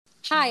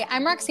Hi,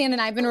 I'm Roxanne,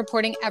 and I've been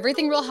reporting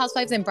everything Real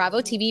Housewives and Bravo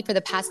TV for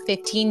the past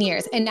 15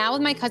 years, and now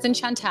with my cousin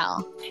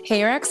Chantel.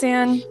 Hey,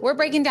 Roxanne. We're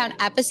breaking down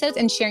episodes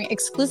and sharing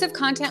exclusive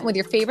content with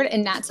your favorite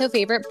and not so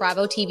favorite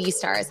Bravo TV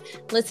stars.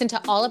 Listen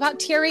to All About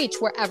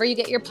TRH wherever you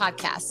get your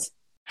podcasts.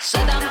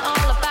 Said I'm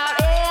all about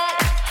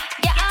it.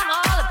 Yeah, I'm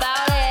all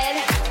about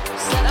it.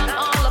 Said I'm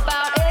all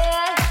about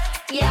it.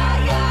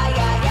 Yeah, yeah,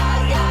 yeah,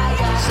 yeah, yeah,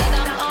 yeah. Said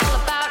I'm all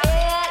about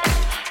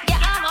it. Yeah,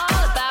 I'm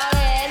all about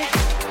it.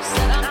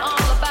 Said I'm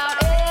all about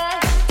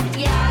it.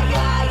 Yeah,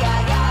 yeah,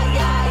 yeah, yeah,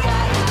 yeah,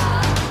 yeah,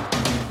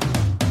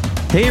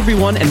 yeah. Hey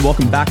everyone, and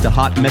welcome back to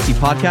Hot Messy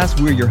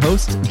Podcast. We're your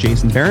hosts,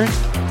 Jason Barrett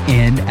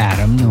and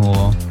Adam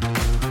Newell.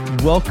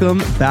 Welcome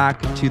back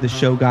to the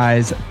show,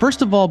 guys.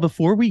 First of all,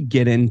 before we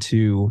get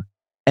into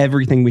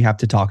everything we have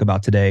to talk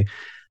about today,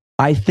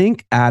 I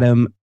think,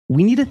 Adam,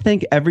 we need to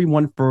thank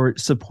everyone for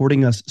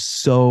supporting us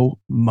so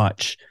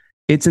much.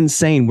 It's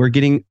insane. We're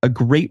getting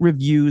great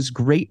reviews,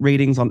 great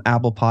ratings on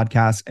Apple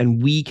Podcasts,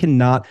 and we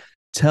cannot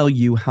tell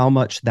you how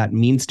much that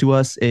means to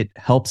us. It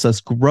helps us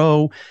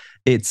grow.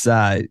 It's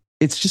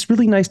just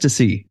really nice to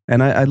see,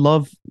 and I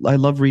love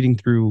reading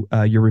through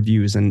your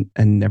reviews and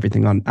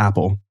everything on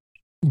Apple.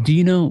 Do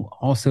you know,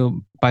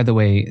 also, by the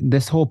way,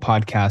 this whole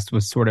podcast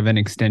was sort of an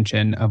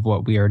extension of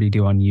what we already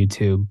do on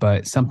YouTube,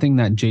 but something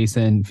that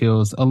Jason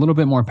feels a little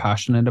bit more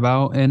passionate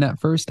about. And at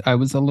first, I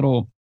was a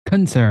little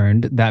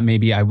concerned that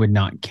maybe I would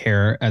not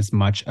care as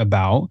much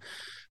about,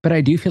 but I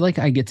do feel like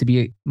I get to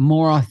be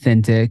more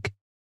authentic.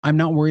 I'm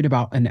not worried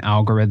about an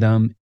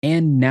algorithm.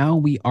 And now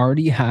we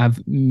already have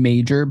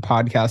major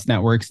podcast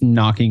networks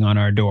knocking on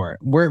our door.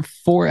 We're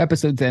 4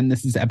 episodes in.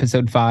 This is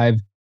episode 5.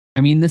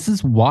 I mean, this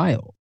is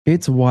wild.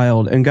 It's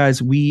wild. And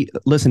guys,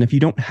 listen, if you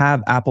don't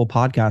have Apple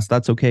Podcasts,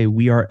 that's okay.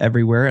 We are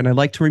everywhere. And I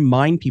like to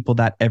remind people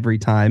that every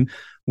time.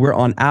 We're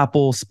on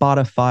Apple,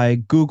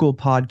 Spotify, Google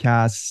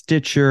Podcasts,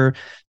 Stitcher,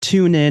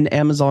 TuneIn,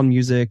 Amazon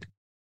Music.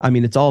 I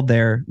mean, it's all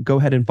there. Go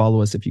ahead and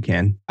follow us if you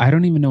can. I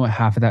don't even know what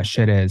half of that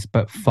shit is,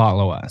 but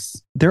follow us.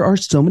 There are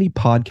so many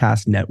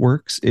podcast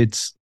networks.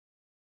 It's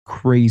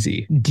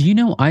crazy. Do you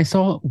know, I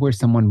saw where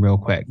someone, real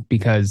quick,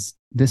 because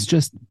it's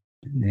just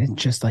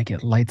like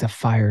it lights a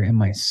fire in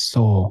my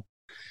soul.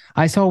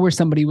 I saw where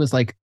somebody was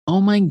like,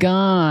 oh my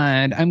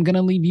God, I'm going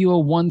to leave you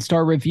a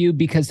 1-star review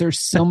because there's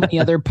so many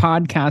other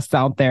podcasts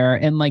out there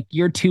and like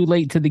you're too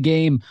late to the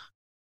game.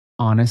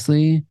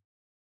 Honestly,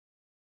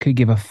 could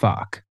give a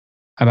fuck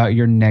about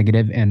your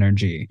negative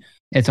energy.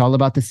 It's all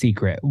about The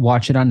Secret.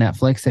 Watch it on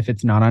Netflix. If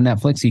it's not on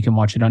Netflix, you can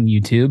watch it on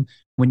YouTube.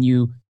 When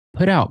you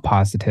put out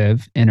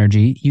positive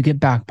energy, you get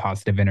back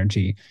positive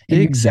energy.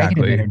 And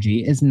exactly. Negative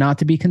energy is not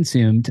to be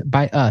consumed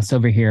by us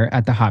over here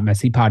at the Hot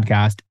Messy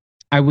Podcast.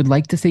 I would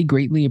like to say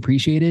greatly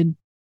appreciated,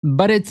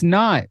 but it's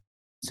not.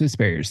 So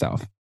spare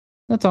yourself.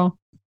 That's all.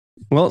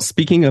 Well,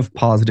 speaking of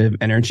positive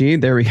energy,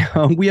 there we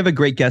go. We have a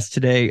great guest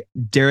today,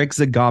 Derek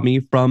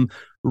Zagami from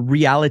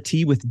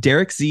Reality with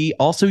Derek Z.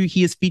 Also,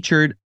 he is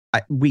featured,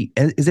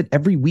 is it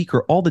every week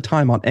or all the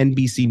time on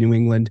NBC New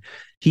England?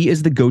 He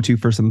is the go-to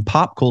for some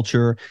pop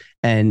culture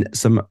and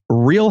some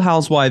Real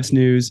Housewives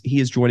news. He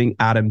is joining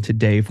Adam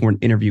today for an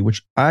interview,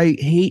 which I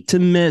hate to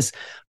miss,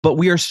 but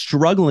we are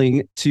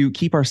struggling to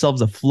keep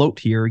ourselves afloat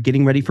here,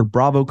 getting ready for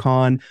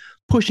BravoCon,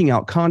 pushing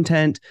out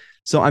content.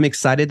 So I'm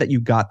excited that you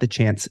got the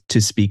chance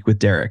to speak with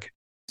Derek.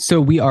 So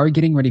we are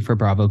getting ready for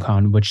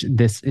BravoCon, which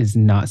this is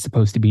not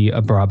supposed to be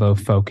a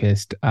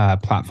Bravo-focused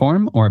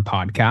platform or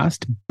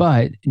podcast,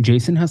 but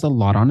Jason has a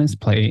lot on his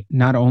plate.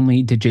 Not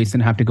only did Jason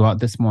have to go out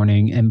this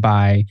morning and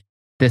buy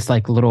this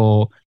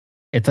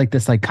it's like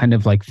this like kind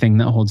of like thing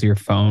that holds your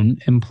phone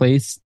in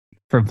place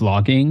for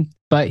vlogging,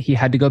 but he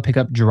had to go pick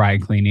up dry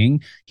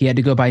cleaning. He had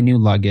to go buy new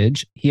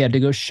luggage. He had to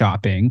go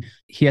shopping.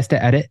 He has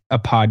to edit a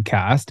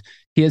podcast.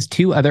 He has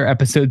 2 other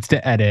episodes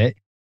to edit.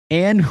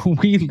 And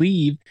we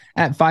leave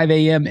at 5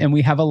 a.m. and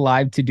we have a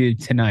live to do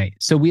tonight.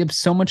 So we have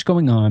so much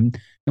going on.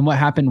 And what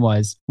happened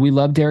was we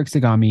love Derek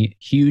Zagami,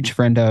 huge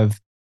friend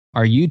of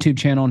our YouTube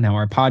channel, now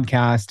our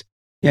podcast.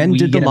 And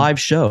did the live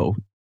show.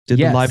 The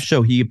live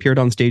show. He appeared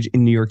on stage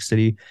in New York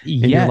City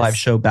in your live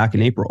show back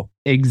in April.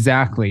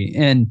 Exactly.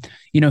 And,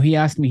 he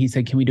asked me, he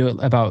said, can we do it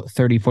about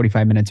 30,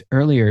 45 minutes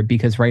earlier?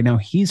 Because right now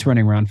he's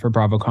running around for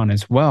BravoCon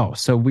as well.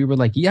 So we were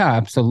like, yeah,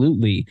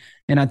 absolutely.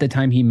 And at the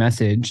time he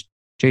messaged,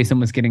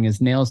 Jason was getting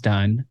his nails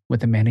done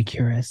with a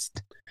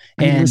manicurist.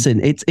 And listen,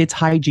 it's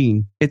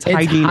hygiene. It's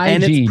hygiene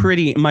and it's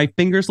pretty. My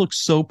fingers look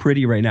so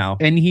pretty right now.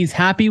 And he's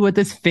happy with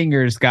his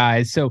fingers,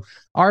 guys. So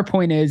our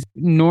point is,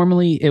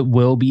 normally it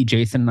will be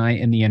Jason and I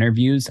in the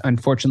interviews.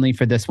 Unfortunately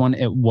for this one,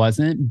 it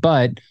wasn't.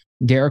 But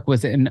Derek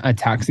was in a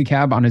taxi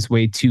cab on his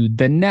way to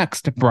the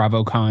next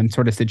BravoCon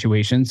sort of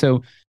situation.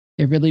 So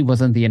it really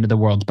wasn't the end of the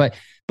world. But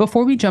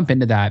before we jump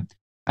into that,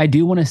 I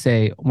do want to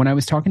say, when I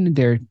was talking to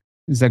Derek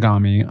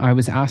Zagami, I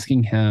was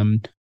asking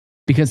him,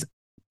 because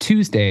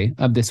Tuesday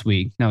of this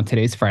week, now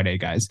today's Friday,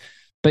 guys,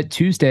 but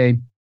Tuesday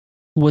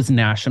was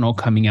National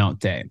Coming Out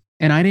Day.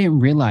 And I didn't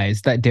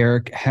realize that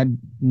Derek had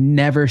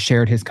never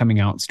shared his coming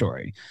out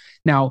story.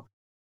 Now,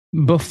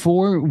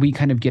 before we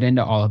kind of get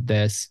into all of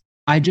this,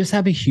 I just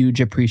have a huge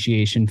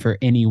appreciation for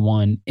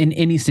anyone in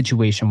any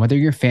situation, whether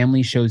your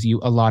family shows you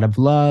a lot of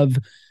love,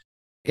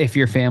 if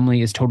your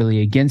family is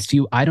totally against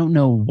you. I don't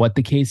know what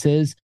the case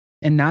is.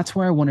 And that's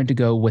where I wanted to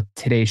go with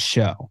today's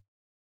show.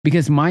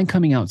 Because my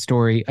coming out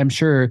story, I'm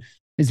sure,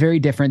 is very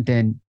different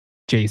than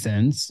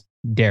Jason's,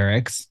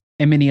 Derek's,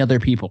 and many other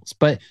people's.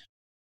 But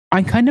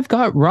I kind of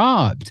got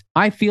robbed.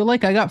 I feel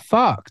like I got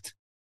fucked.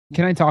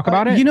 Can I talk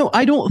about it?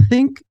 I don't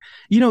think,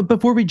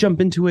 before we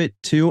jump into it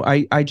too,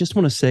 I just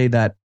want to say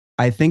that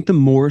I think the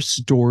more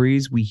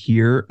stories we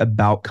hear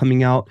about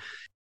coming out,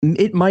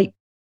 it might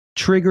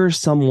trigger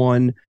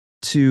someone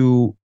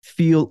to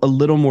feel a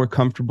little more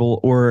comfortable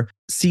or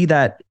see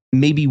that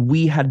maybe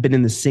we had been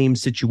in the same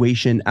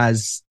situation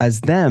as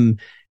them.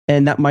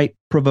 And that might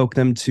provoke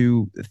them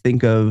to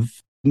think of,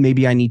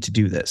 maybe I need to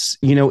do this.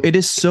 It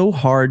is so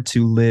hard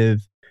to live.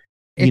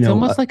 It's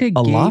almost like a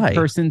gay lie.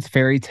 person's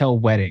fairy tale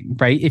wedding,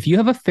 right? If you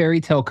have a fairy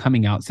tale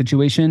coming out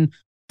situation,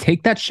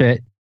 take that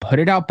shit, put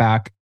it out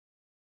back,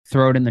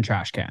 throw it in the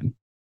trash can.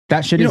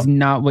 That shit is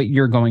not what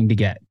you're going to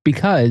get.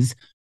 Because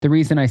the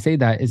reason I say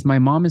that is my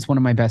mom is one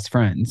of my best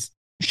friends.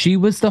 She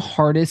was the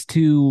hardest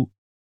to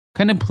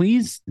kind of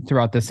please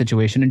throughout this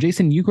situation. And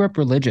Jason, you grew up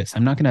religious.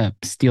 I'm not going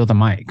to steal the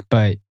mic,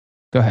 but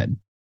go ahead.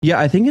 Yeah,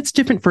 I think it's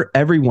different for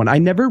everyone. I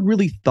never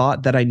really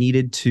thought that I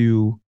needed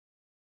to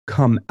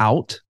come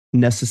out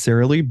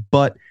necessarily,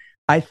 but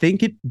I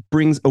think it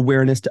brings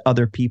awareness to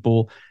other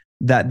people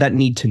that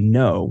need to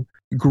know.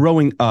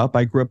 Growing up,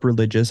 I grew up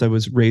religious. I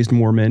was raised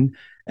Mormon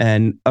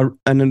and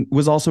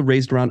was also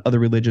raised around other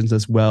religions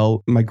as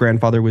well. My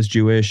grandfather was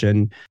Jewish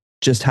and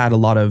just had a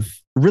lot of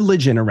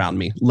religion around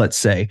me, let's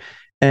say.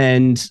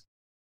 And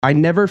I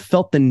never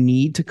felt the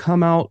need to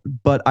come out,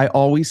 but I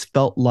always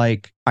felt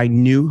like I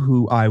knew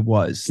who I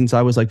was since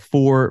I was like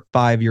 4,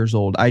 5 years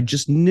old. I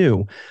just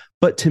knew.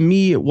 But to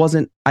me, it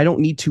wasn't, I don't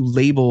need to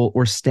label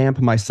or stamp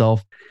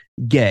myself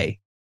gay.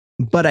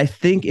 But I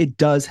think it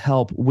does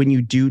help when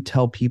you do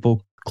tell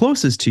people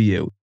closest to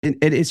you.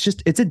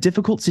 It's a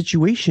difficult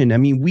situation. I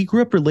mean, we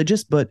grew up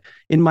religious, but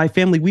in my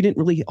family, we didn't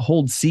really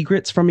hold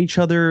secrets from each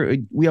other.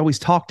 We always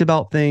talked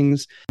about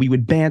things. We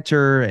would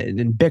banter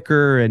and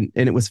bicker, and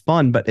it was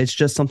fun, but it's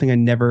just something I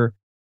never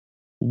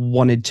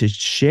wanted to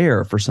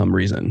share for some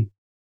reason.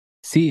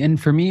 See, and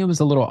for me, it was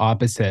a little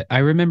opposite. I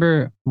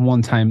remember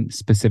one time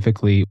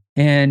specifically,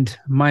 and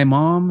my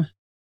mom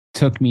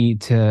took me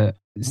to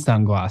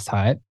Sunglass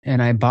Hut,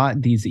 and I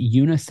bought these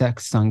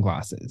unisex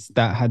sunglasses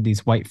that had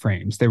these white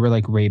frames. They were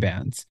like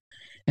Ray-Bans.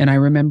 And I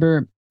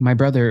remember my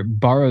brother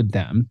borrowed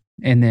them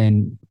and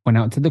then went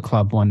out to the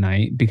club one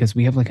night because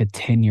we have like a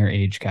 10-year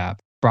age gap,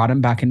 brought them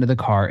back into the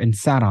car and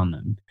sat on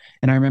them.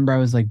 And I remember I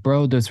was like,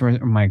 bro, those were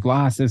my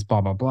glasses,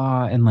 blah, blah,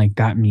 blah. And like,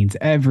 that means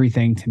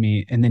everything to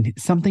me. And then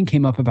something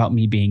came up about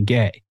me being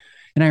gay.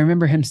 And I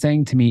remember him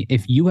saying to me,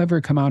 if you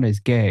ever come out as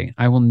gay,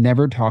 I will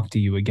never talk to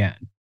you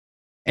again.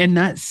 And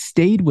that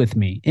stayed with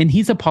me. And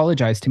he's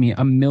apologized to me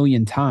a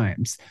million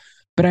times.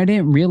 But I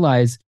didn't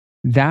realize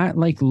that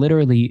like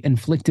literally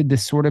inflicted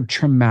this sort of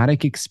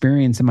traumatic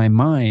experience in my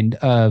mind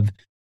of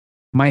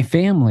my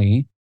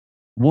family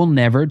will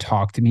never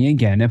talk to me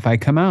again if I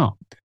come out.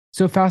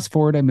 So fast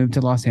forward, I moved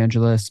to Los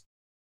Angeles,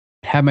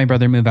 had my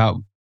brother move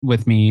out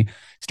with me,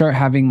 start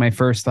having my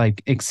first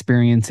like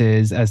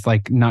experiences as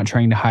like not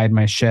trying to hide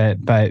my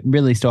shit, but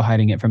really still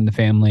hiding it from the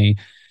family.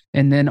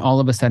 And then all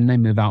of a sudden I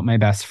move out my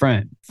best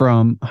friend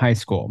from high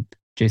school.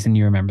 Jason,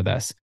 you remember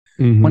this.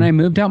 Mm-hmm. When I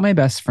moved out my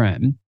best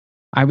friend,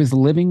 I was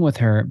living with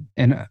her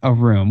in a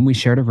room. We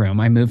shared a room.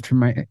 I moved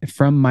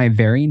from my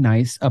very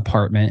nice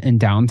apartment in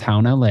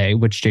downtown LA,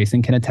 which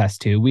Jason can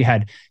attest to. We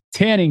had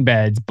tanning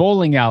beds,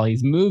 bowling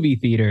alleys, movie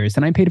theaters,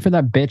 and I paid for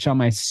that bitch on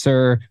my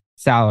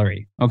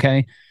salary.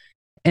 Okay.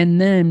 And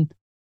then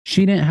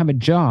she didn't have a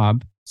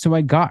job. So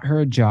I got her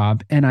a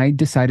job and I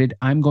decided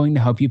I'm going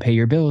to help you pay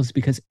your bills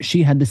because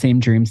she had the same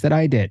dreams that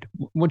I did,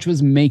 which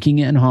was making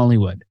it in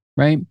Hollywood,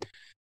 right?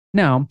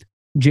 Now,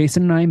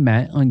 Jason and I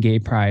met on Gay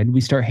Pride.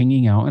 We start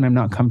hanging out and I'm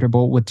not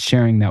comfortable with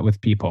sharing that with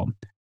people.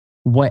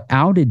 What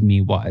outed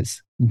me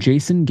was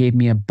Jason gave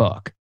me a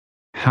book,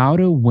 How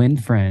to Win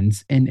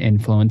Friends and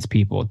Influence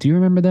People. Do you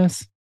remember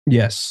this?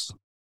 Yes.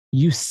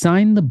 You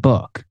signed the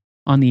book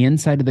on the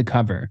inside of the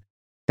cover.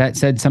 That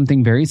said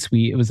something very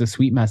sweet. It was a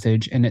sweet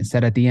message. And it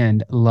said at the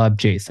end, love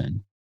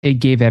Jason. It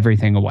gave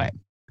everything away.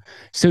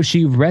 So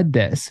she read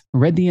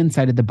the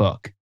inside of the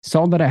book,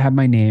 saw that I had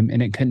my name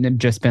and it couldn't have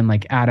just been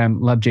like, Adam,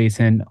 love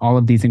Jason, all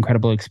of these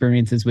incredible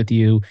experiences with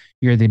you.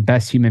 You're the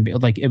best human being.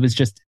 Like it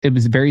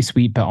was very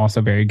sweet, but also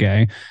very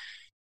gay.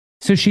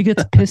 So she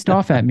gets pissed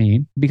off at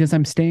me because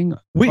I'm staying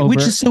over.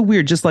 Which is so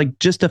weird. Just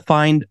to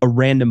find a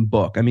random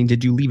book. I mean,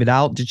 did you leave it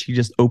out? Did she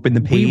just open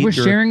the page? We were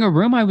sharing a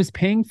room. I was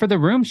paying for the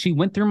room. She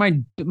went through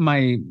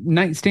my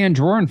nightstand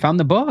drawer and found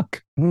the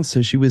book. Oh,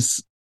 so she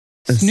was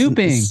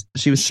snooping.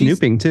 She was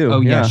snooping too. Oh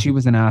yeah, she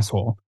was an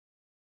asshole,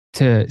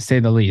 to say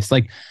the least.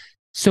 Like,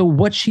 so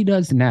what she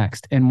does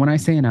next, and when I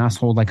say an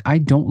asshole, like I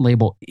don't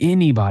label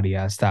anybody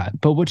as that,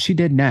 but what she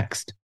did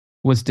next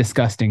was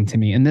disgusting to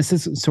me. And this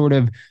is sort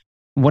of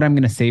what I'm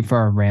going to say for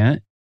our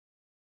rant.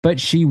 But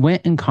she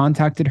went and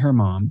contacted her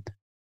mom.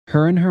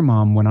 Her and her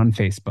mom went on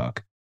Facebook,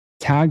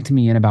 tagged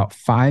me in about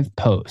 5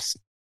 posts,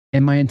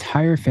 and my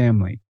entire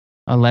family,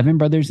 11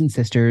 brothers and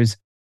sisters,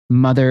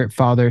 mother,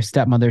 father,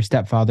 stepmother,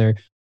 stepfather,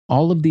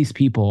 all of these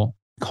people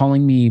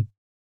calling me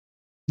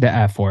the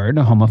F word,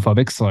 a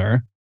homophobic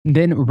slur,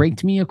 then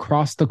raked me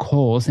across the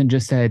coals and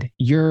just said,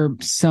 your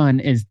son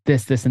is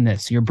this, this, and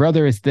this. Your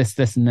brother is this,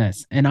 this, and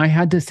this. And I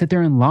had to sit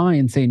there and lie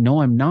and say,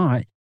 no, I'm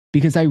not,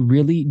 because I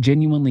really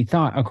genuinely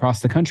thought across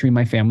the country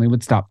my family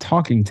would stop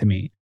talking to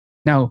me.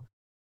 Now,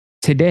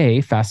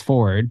 today, fast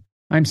forward,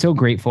 I'm so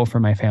grateful for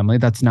my family.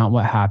 That's not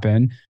what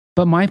happened.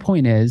 But my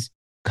point is,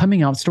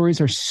 coming out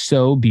stories are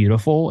so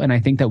beautiful. And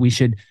I think that we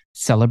should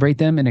celebrate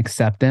them and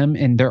accept them.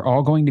 And they're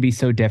all going to be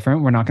so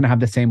different. We're not going to have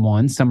the same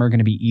ones. Some are going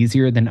to be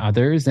easier than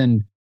others.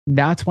 And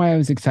that's why I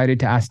was excited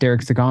to ask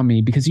Derek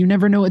Zagami, because you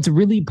never know. It's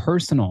really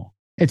personal.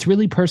 It's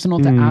really personal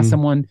to ask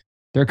someone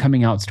their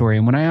coming out story.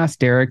 And when I asked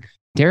Derek,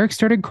 Derek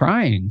started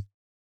crying.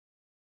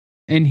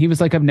 And he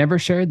was like, I've never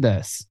shared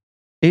this.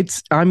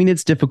 It's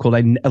difficult.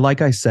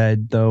 Like I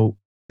said, though,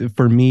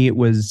 for me, it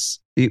was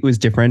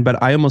different,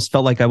 but I almost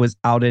felt like I was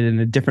outed in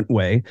a different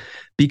way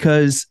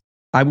because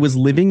I was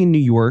living in New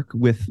York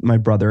with my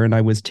brother and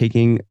I was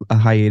taking a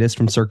hiatus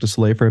from Cirque du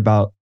Soleil for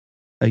about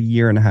a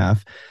year and a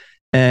half.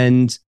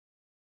 And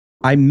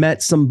I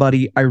met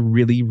somebody I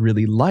really,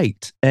 really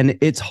liked. And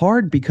it's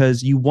hard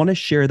because you want to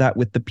share that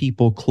with the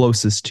people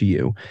closest to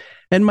you.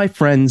 And my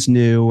friends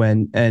knew,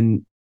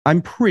 and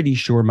I'm pretty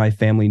sure my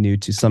family knew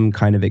to some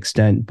kind of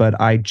extent, but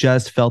I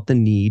just felt the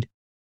need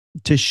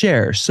to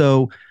share.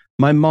 So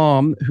my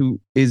mom, who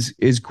is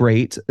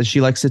great, she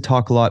likes to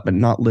talk a lot, but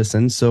not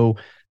listen. So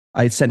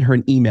I sent her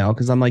an email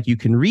because I'm like, you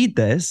can read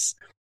this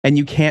and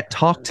you can't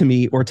talk to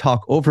me or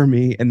talk over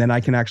me, and then I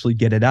can actually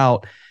get it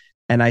out.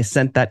 And I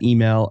sent that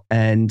email.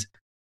 And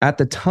at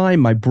the time,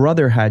 my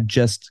brother had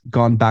just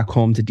gone back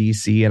home to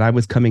DC, and I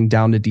was coming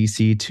down to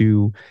DC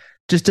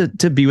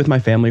to be with my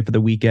family for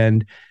the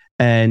weekend.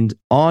 And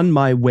on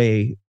my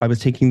way, I was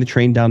taking the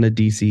train down to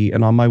DC,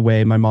 and on my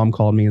way, my mom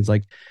called me and was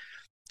like,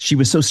 she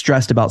was so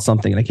stressed about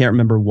something, and I can't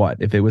remember what,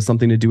 if it was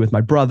something to do with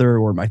my brother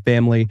or my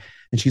family.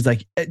 And she's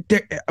like,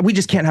 we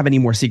just can't have any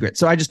more secrets.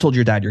 So I just told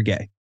your dad you're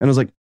gay. And I was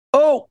like,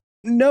 oh,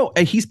 no.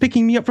 And he's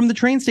picking me up from the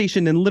train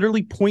station in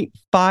literally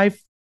 0.5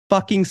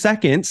 fucking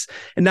seconds.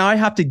 And now I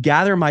have to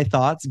gather my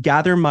thoughts,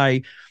 gather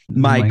my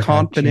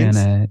confidence,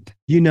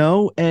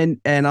 God,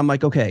 and I'm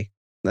like, okay,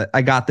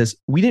 I got this.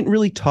 We didn't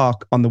really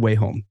talk on the way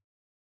home.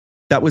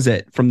 That was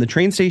it. From the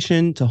train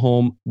station to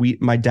home,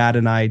 my dad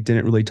and I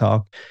didn't really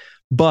talk,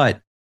 but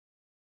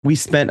we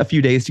spent a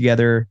few days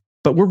together,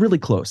 but we're really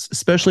close.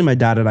 Especially my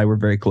dad and I were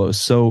very close.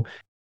 So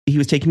he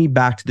was taking me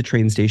back to the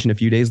train station a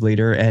few days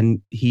later,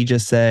 and he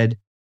just said,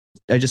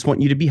 I just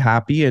want you to be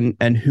happy.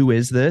 And who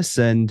is this?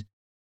 And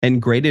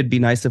great. It'd be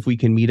nice if we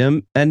can meet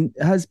him. And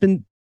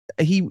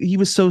he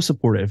was so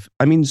supportive.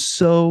 I mean,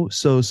 so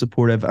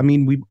supportive. I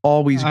mean, we've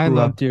always I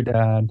loved your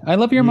dad. I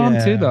love your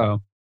mom too,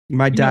 though.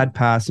 My dad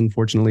passed,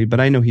 unfortunately, but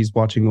I know he's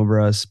watching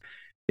over us.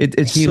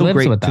 It's so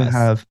great to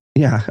have.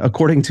 Yeah,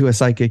 according to a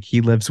psychic,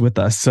 he lives with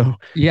us. So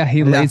yeah,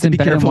 he lays in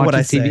bed and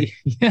watches TV.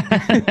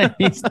 Yeah,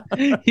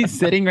 he's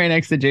sitting right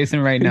next to Jason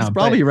right now. He's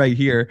probably right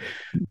here.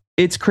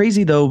 It's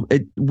crazy though,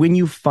 when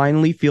you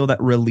finally feel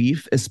that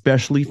relief,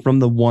 especially from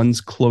the ones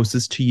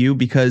closest to you,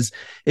 because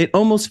it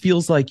almost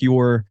feels like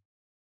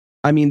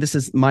this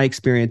is my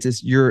experience,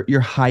 is you're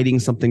hiding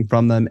something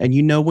from them. And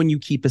when you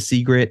keep a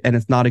secret and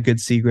it's not a good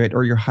secret,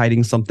 or you're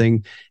hiding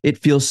something, it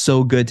feels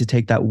so good to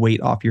take that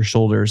weight off your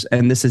shoulders.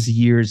 And this is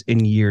years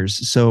and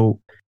years. So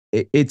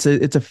it's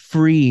a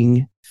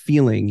freeing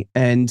feeling,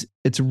 and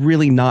it's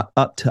really not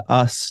up to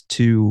us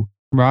to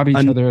rob each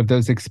other of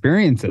those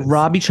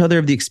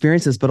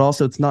experiences. But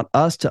also it's not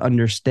us to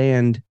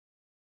understand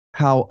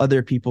how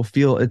other people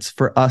feel. It's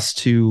for us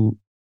to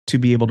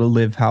be able to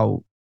live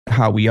how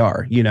we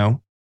are,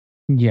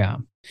 Yeah.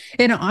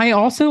 And I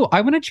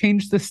want to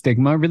change the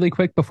stigma really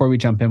quick before we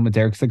jump in with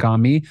Derek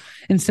Zagami.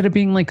 Instead of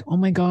being like, oh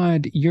my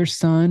God, your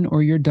son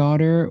or your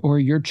daughter or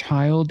your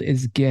child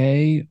is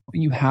gay,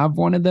 you have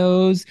one of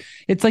those.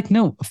 It's like,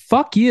 no,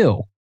 fuck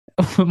you.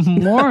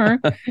 More,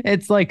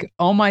 it's like,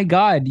 oh my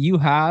God, you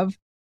have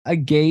a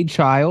gay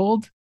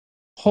child?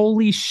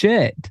 Holy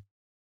shit.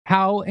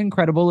 How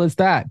incredible is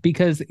that?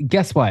 Because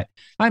guess what?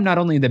 I'm not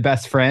only the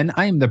best friend,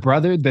 I am the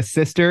brother, the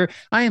sister,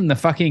 I am the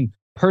fucking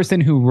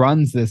person who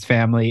runs this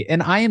family,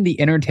 and I am the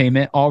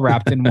entertainment all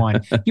wrapped in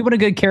one. You want a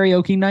good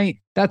karaoke night?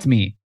 That's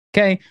me.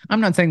 Okay. I'm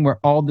not saying we're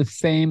all the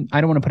same.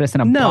 I don't want to put us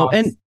in a box.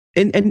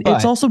 And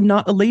it's also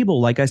not a label.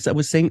 Like I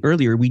was saying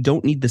earlier, we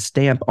don't need the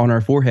stamp on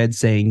our forehead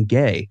saying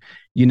gay.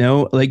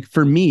 Like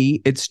for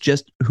me, it's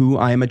just who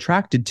I am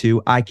attracted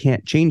to. I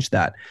can't change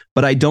that,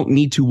 but I don't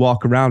need to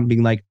walk around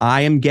being like,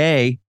 I am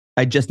gay.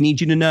 I just need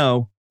you to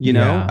know,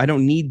 I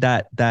don't need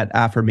that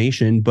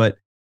affirmation, but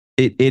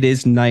it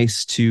is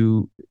nice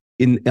to,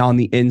 on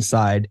the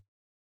inside,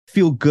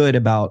 feel good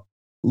about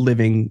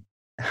living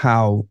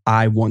how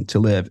I want to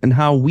live and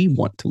how we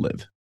want to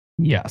live.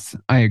 Yes,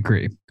 I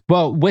agree.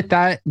 Well, with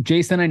that,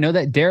 Jason, I know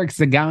that Derek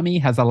Zagami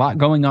has a lot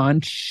going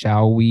on.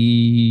 Shall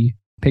we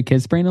pick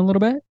his brain a little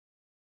bit?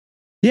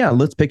 Yeah,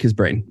 let's pick his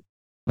brain.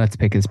 Let's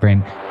pick his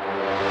brain.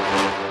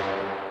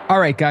 All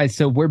right, guys.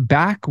 So we're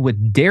back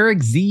with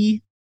Derek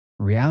Z,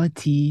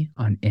 Reality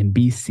on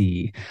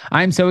NBC.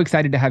 I'm so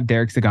excited to have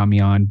Derek Zagami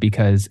on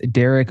because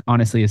Derek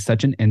honestly is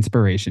such an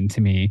inspiration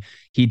to me.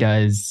 He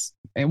does,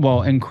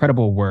 well,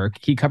 incredible work.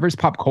 He covers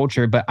pop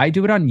culture, but I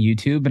do it on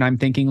YouTube and I'm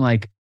thinking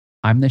like,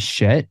 I'm the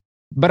shit,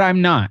 but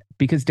I'm not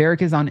because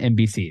Derek is on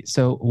NBC.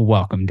 So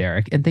welcome,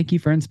 Derek. And thank you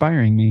for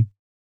inspiring me.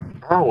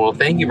 Oh, well,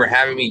 thank you for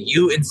having me.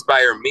 You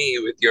inspire me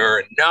with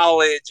your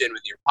knowledge and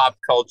with your pop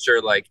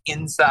culture like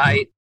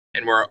insight.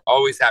 And we're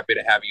always happy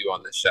to have you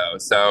on the show.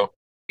 So,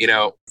 you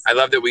know, I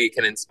love that we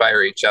can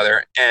inspire each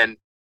other. And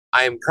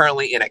I am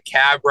currently in a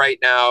cab right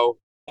now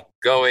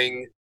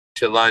going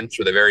to lunch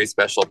with a very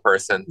special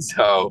person.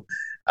 So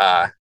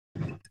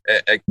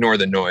ignore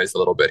the noise a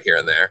little bit here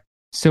and there.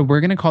 So we're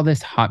going to call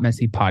this Hot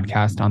Messy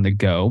Podcast on the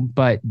go.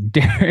 But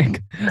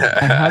Derek,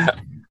 I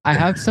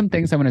have some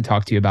things I want to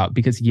talk to you about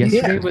because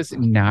yesterday was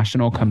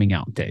National Coming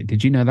Out Day.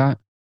 Did you know that?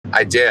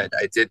 I did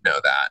know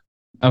that.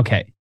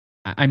 Okay.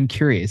 I'm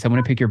curious. I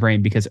want to pick your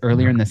brain because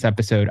earlier in this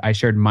episode, I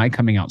shared my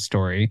coming out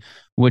story,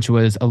 which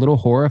was a little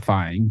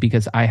horrifying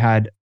because I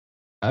had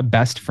a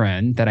best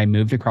friend that I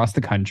moved across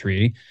the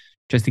country,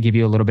 just to give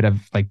you a little bit of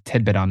like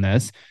tidbit on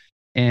this.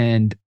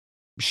 And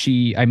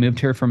I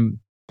moved her from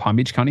Palm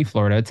Beach County,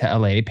 Florida to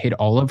LA, paid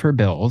all of her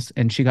bills.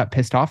 And she got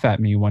pissed off at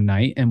me one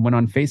night and went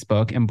on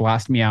Facebook and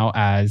blasted me out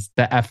as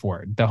the F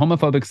word, the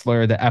homophobic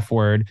slur, the F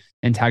word,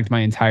 and tagged my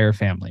entire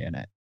family in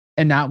it.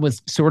 And that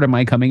was sort of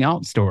my coming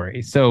out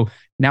story. So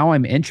now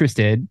I'm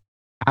interested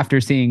after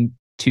seeing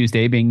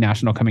Tuesday being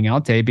National Coming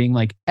Out Day, being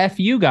like,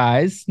 F you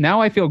guys. Now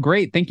I feel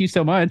great. Thank you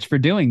so much for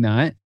doing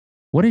that.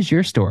 What is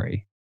your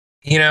story?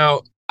 You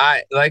know,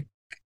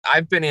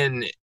 I've been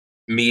in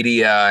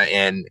media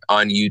and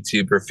on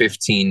YouTube for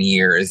 15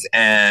 years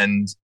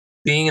and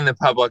being in the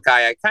public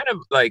eye, I kind of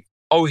like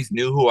always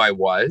knew who I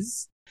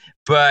was,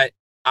 but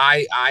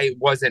I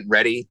wasn't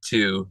ready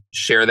to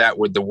share that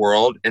with the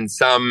world. And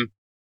some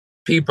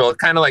people,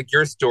 kind of like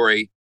your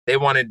story, they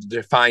wanted to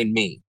define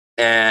me.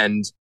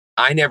 And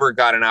I never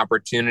got an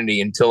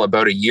opportunity until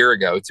about a year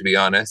ago, to be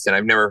honest. And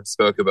I've never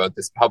spoke about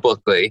this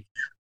publicly,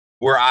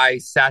 where I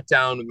sat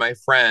down with my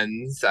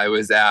friends. I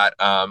was at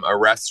a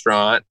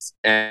restaurant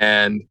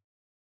and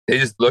they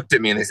just looked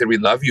at me and they said, "We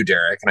love you,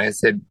 Derek." And I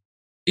said,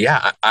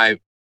 "Yeah,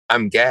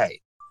 I'm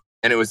gay."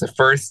 And it was the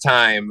first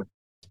time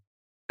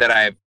that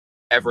I've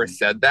ever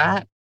said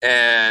that.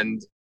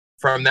 And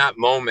from that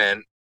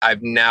moment,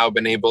 I've now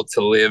been able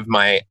to live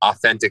my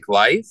authentic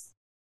life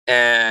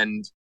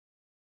and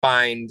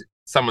find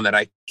someone that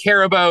I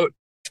care about,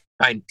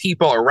 find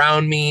people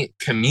around me,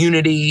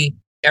 community,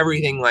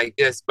 everything like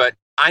this. But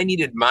I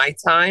needed my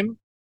time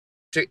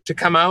to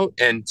come out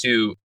and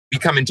to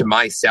become into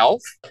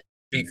myself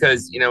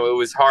because, you know, it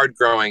was hard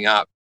growing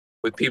up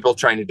with people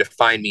trying to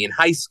define me in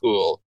high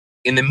school,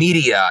 in the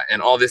media,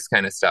 and all this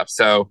kind of stuff.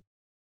 So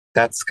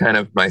that's kind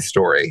of my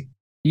story.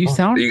 You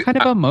sound kind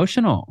of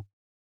emotional.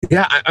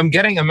 Yeah, I'm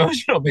getting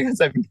emotional because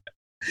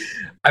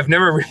I've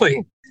never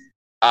really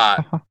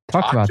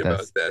talked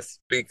about this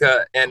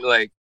because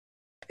I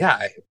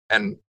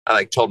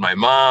like told my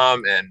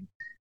mom and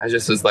I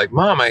just was like,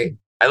 "Mom, I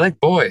like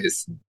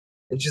boys,"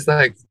 and she's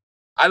like,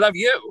 "I love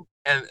you,"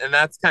 and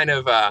that's kind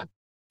of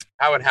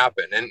how it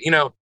happened. And you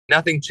know,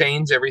 nothing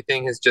changed.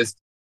 Everything has just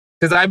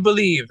because I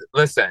believe.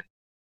 Listen,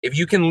 if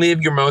you can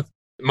live your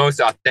most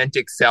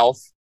authentic self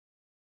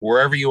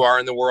wherever you are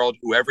in the world,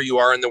 whoever you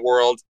are in the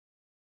world,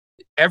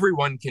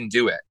 everyone can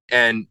do it.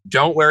 And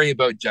don't worry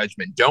about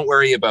judgment. Don't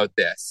worry about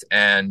this.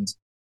 And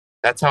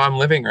that's how I'm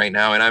living right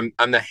now. And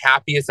I'm the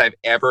happiest I've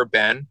ever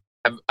been.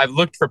 I've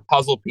looked for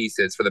puzzle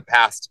pieces for the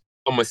past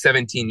almost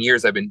 17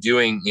 years. I've been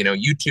doing, you know,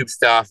 YouTube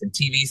stuff and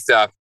TV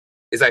stuff.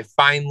 Is I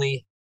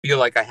finally feel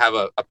like I have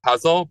a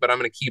puzzle, but I'm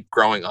going to keep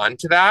growing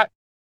onto that.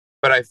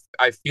 But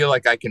I feel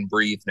like I can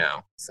breathe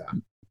now. So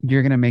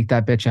you're going to make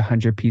that bitch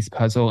 100-piece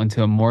puzzle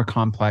into a more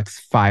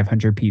complex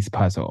 500-piece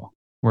puzzle.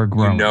 We're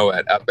growing. You know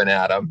it, up and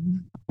at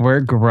 'em. We're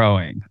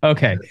growing.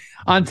 Okay.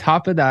 On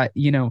top of that,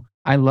 you know,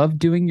 I love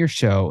doing your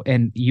show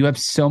and you have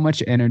so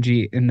much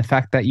energy in the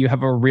fact that you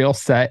have a real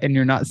set and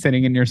you're not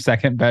sitting in your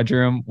second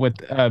bedroom with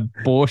a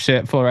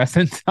bullshit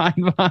fluorescent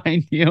sign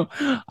behind you.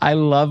 I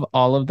love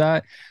all of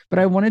that. But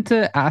I wanted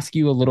to ask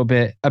you a little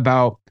bit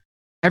about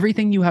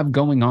everything you have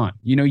going on.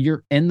 You know,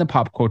 you're in the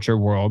pop culture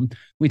world.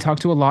 We talk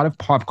to a lot of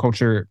pop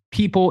culture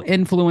people,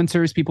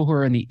 influencers, people who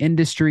are in the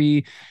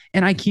industry.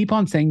 And I keep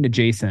on saying to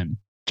Jason,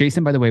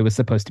 by the way, was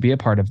supposed to be a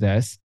part of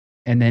this.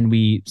 And then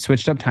we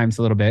switched up times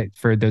a little bit.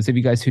 For those of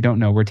you guys who don't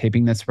know, we're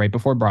taping this right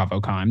before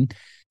BravoCon.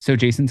 So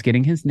Jason's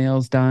getting his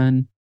nails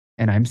done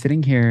and I'm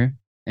sitting here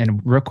and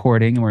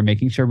recording and we're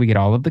making sure we get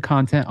all of the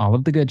content, all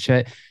of the good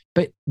shit.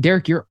 But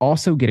Derek, you're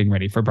also getting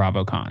ready for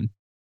BravoCon.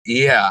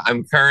 Yeah,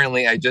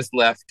 I just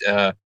left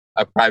a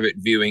private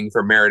viewing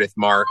for Meredith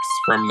Marks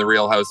from The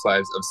Real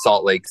Housewives of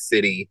Salt Lake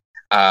City,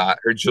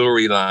 her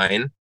jewelry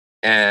line.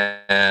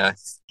 and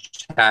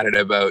chatted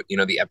about,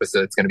 the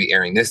episode that's going to be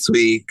airing this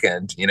week.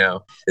 And,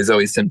 there's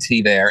always some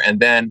tea there. And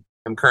then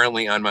I'm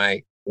currently on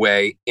my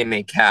way in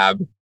a cab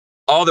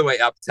all the way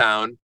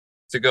uptown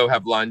to go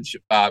have lunch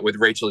with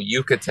Rachel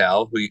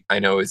Yucatel, who I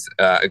know is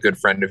a good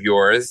friend of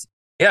yours.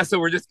 Yeah, so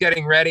we're just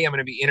getting ready. I'm going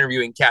to be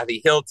interviewing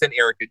Kathy Hilton,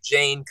 Erica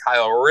Jane,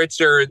 Kyle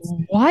Richards.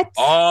 What?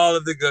 All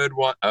of the good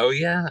ones. Oh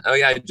yeah.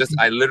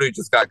 I literally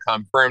just got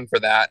confirmed for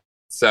that.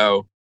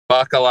 So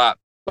buckle up.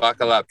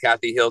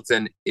 Kathy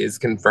Hilton is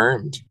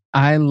confirmed.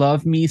 I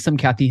love me some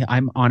Kathy.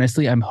 I'm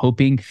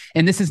hoping,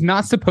 and this is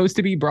not supposed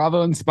to be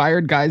Bravo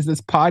inspired, guys.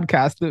 This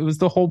podcast, it was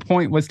the whole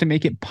point was to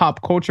make it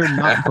pop culture,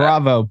 not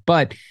Bravo.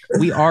 But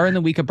we are in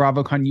the week of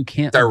BravoCon. You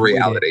can't. It's our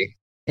reality.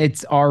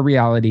 It's our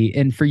reality.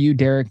 And for you,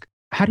 Derek,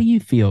 how do you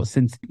feel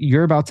since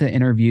you're about to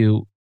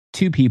interview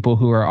two people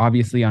who are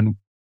obviously on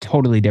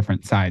totally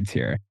different sides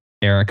here,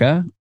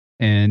 Erica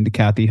and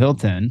Kathy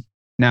Hilton?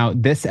 Now,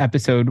 this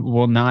episode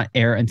will not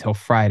air until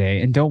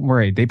Friday. And don't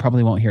worry, they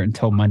probably won't hear it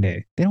until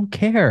Monday. They don't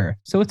care.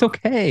 So it's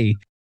okay.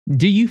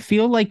 Do you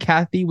feel like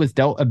Kathy was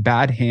dealt a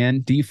bad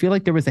hand? Do you feel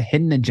like there was a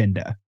hidden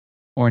agenda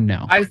or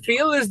no? I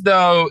feel as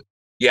though,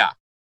 yeah.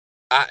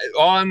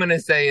 All I'm going to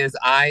say is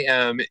I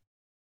am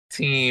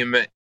team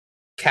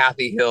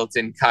Kathy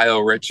Hilton,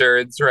 Kyle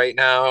Richards right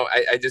now.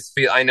 I just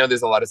feel, I know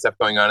there's a lot of stuff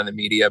going on in the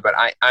media, but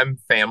I'm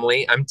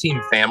family. I'm team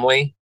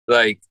family.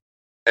 Like,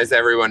 as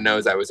everyone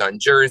knows, I was on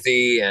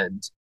Jersey,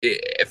 and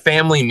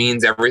family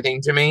means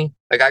everything to me.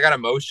 Like, I got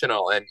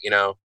emotional and,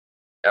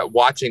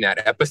 watching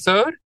that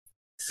episode.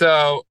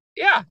 So,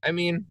 yeah, I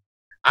mean,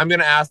 I'm going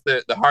to ask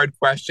the hard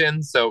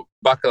questions. So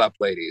buckle up,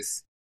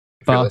 ladies.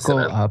 Buckle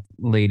up,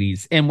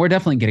 ladies. And we're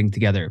definitely getting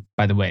together,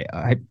 by the way.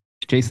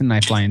 Jason and I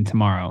fly in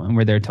tomorrow, and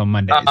we're there till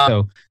Monday.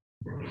 So,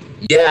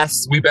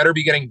 yes, we better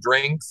be getting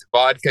drinks.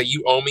 Vodka,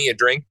 you owe me a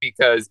drink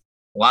because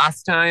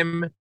last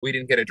time we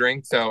didn't get a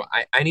drink. So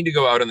I need to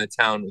go out in the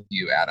town with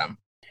you, Adam.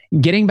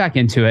 Getting back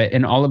into it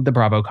and all of the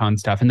BravoCon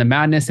stuff and the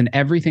madness and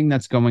everything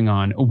that's going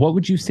on, what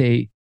would you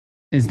say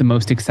is the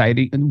most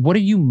exciting? What are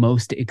you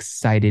most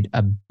excited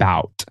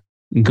about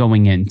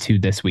going into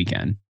this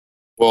weekend?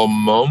 Well,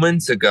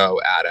 moments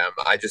ago, Adam,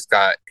 I just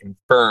got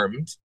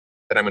confirmed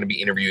that I'm going to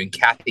be interviewing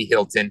Kathy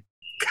Hilton,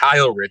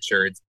 Kyle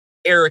Richards,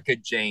 Erica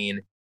Jane,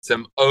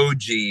 some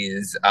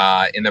OGs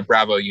in the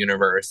Bravo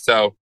universe.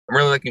 So I'm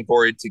really looking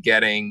forward to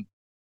getting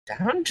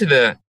down to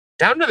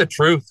the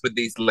truth with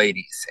these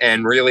ladies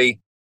and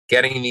really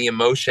getting the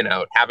emotion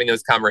out, having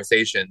those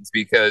conversations,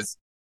 because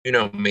you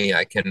know me,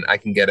 I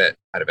can get it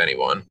out of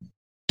anyone.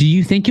 Do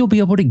you think you'll be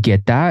able to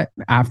get that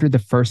after the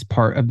first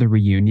part of the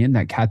reunion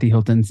that Kathy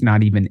Hilton's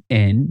not even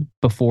in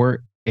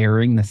before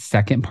airing the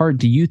second part?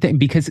 Do you think,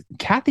 because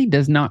Kathy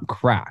does not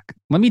crack.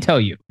 Let me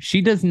tell you,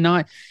 she does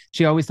not.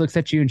 She always looks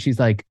at you and she's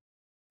like,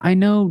 I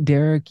know,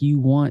 Derek, you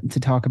want to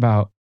talk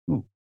about,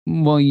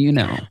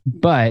 well,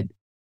 but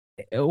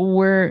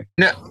we're,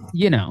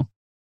 no,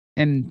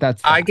 and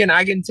that's fine.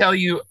 I can tell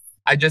you,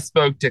 I just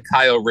spoke to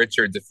Kyle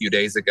Richards a few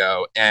days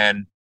ago,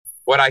 and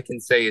what I can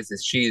say is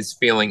she's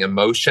feeling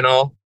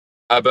emotional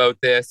about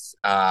this.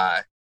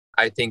 I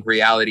think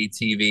reality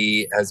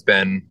TV has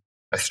been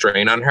a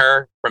strain on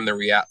her from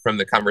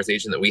the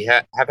conversation that we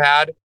have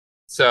had.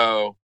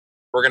 So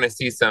we're going to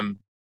see some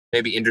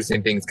maybe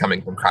interesting things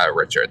coming from Kyle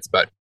Richards,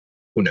 but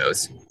who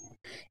knows?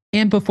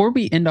 And before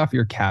we end off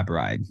your cab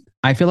ride,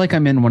 I feel like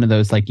I'm in one of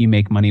those, like, you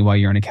make money while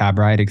you're in a cab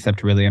ride,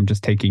 except really I'm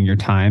just taking your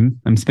time.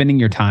 I'm spending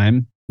your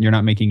time. You're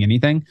not making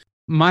anything.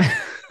 My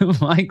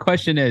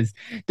question is,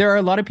 there are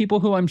a lot of people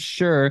who I'm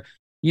sure,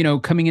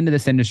 coming into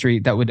this industry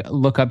that would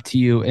look up to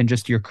you and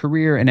just your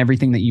career and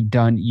everything that you've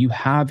done. You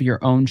have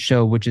your own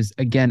show, which is,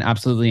 again,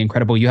 absolutely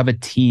incredible. You have a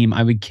team.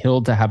 I would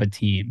kill to have a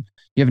team.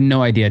 You have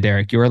no idea,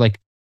 Derek.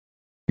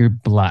 You're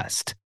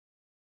blessed.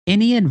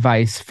 Any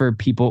advice for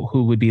people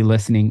who would be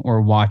listening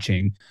or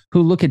watching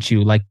who look at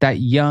you like that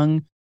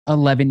young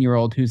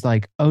 11-year-old who's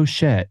like, oh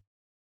shit,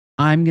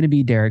 I'm going to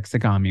be Derek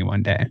Zagami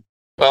one day?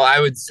 Well,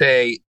 I would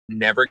say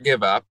never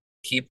give up.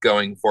 Keep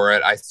going for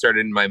it. I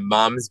started in my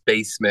mom's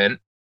basement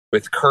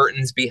with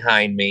curtains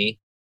behind me,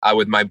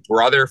 with my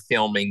brother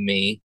filming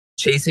me,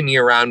 chasing me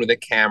around with a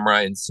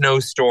camera in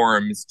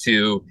snowstorms,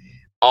 to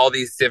all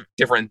these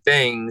different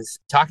things,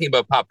 talking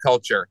about pop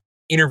culture,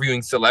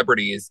 interviewing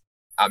celebrities,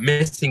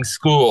 missing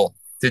school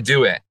to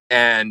do it,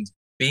 and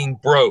being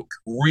broke,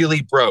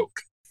 really broke,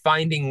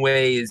 finding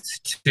ways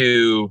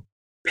to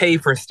pay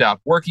for stuff,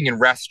 working in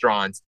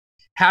restaurants,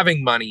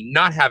 having money,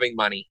 not having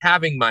money,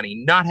 having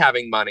money, not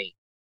having money,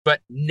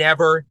 but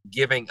never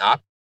giving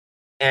up.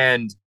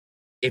 And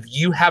if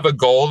you have a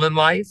goal in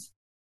life,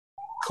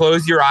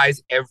 close your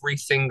eyes every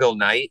single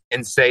night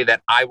and say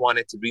that I want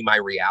it to be my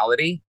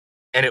reality.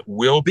 And it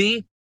will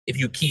be if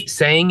you keep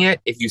saying it,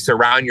 if you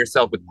surround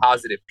yourself with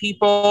positive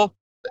people.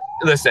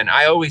 Listen,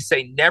 I always say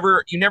you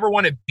never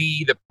want to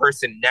be the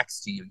person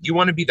next to you. You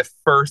want to be the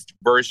first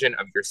version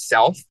of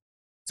yourself.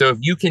 So if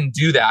you can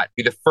do that,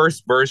 be the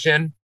first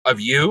version of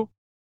you,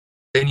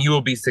 then you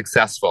will be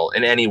successful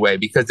in any way,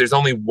 because there's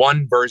only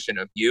one version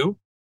of you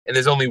and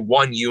there's only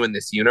one you in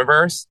this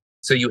universe.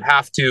 So you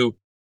have to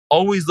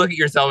always look at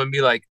yourself and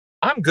be like,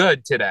 I'm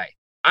good today.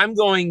 I'm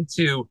going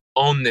to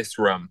own this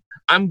room.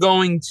 I'm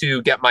going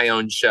to get my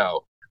own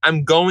show.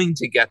 I'm going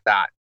to get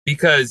that.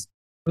 Because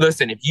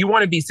listen, if you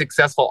want to be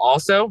successful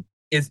also,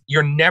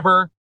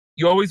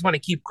 you always want to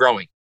keep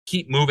growing,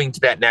 keep moving to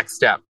that next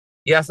step.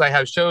 Yes, I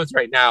have shows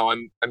right now.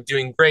 I'm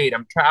doing great.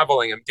 I'm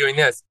traveling. I'm doing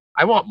this.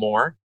 I want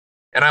more,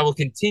 and I will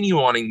continue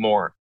wanting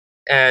more.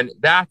 And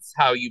that's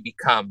how you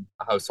become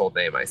a household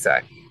name, I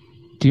say.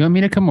 Do you want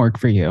me to come work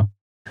for you?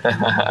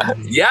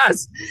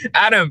 Yes,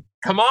 Adam,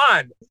 come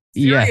on.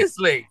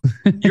 Seriously.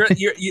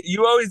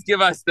 You always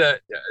give us the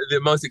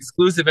most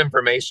exclusive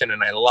information,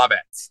 and I love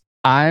it.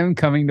 I'm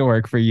coming to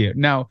work for you.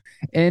 Now,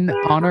 in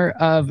honor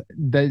of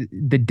the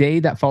day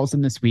that falls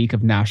in this week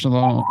of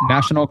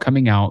National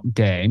Coming Out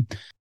Day,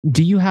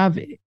 do you have,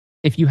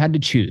 if you had to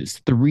choose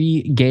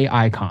 3 gay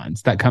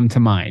icons that come to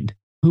mind,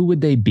 who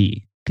would they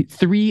be?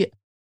 3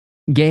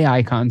 gay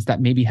icons that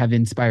maybe have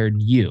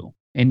inspired you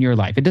in your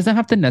life. It doesn't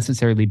have to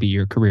necessarily be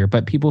your career,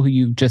 but people who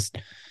you just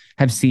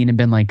have seen and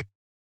been like,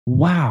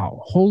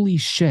 wow, holy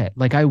shit.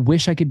 Like, I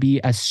wish I could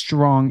be as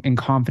strong and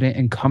confident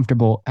and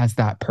comfortable as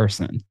that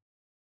person.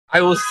 I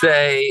will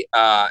say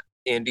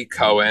Andy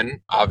Cohen,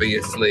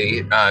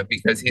 obviously,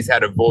 because he's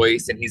had a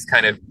voice and he's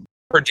kind of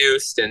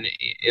produced in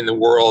the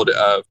world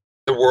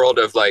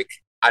of like,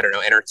 I don't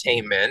know,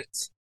 entertainment.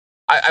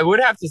 I would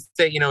have to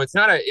say,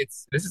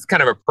 this is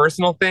kind of a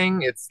personal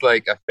thing. It's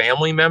like a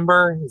family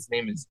member. His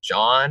name is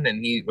John,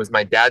 and he was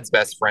my dad's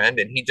best friend.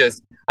 And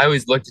I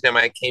always looked at him.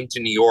 I came to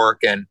New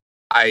York and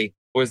I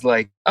was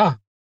like, oh,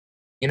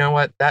 you know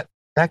what? That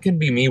can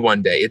be me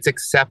one day. It's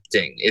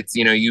accepting. It's,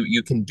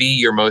 you can be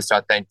your most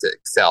authentic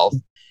self.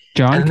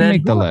 John can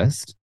make the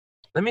list.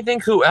 Let me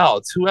think who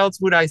else. Who else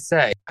would I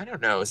say? I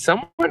don't know.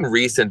 Someone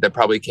recent that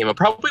probably came up.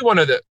 Probably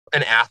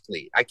an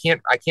athlete. I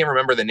can't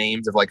remember the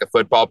names of like a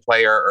football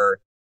player or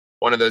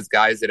one of those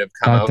guys that have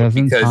come out. That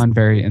doesn't sound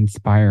very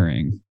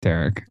inspiring,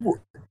 Derek.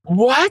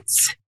 What?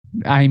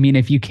 I mean,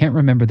 if you can't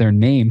remember their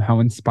name, how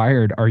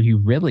inspired are you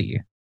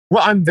really?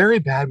 Well, I'm very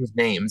bad with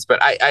names, but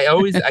I'm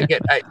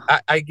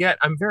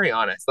very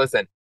honest.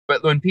 Listen,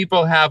 but when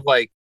people have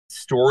like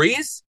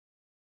stories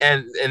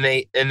and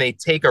they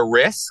take a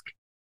risk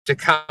to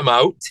come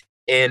out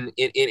in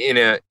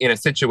a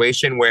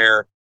situation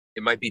where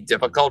it might be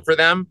difficult for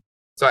them.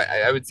 So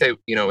I would say,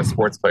 a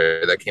sports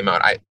player that came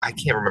out. I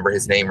can't remember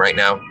his name right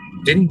now.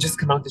 Didn't he just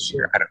come out this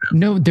year? I don't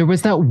know. No, there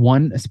was that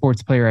one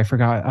sports player. I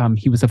forgot.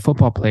 He was a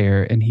football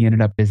player, and he ended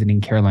up visiting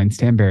Caroline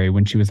Stanbury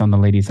when she was on the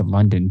Ladies of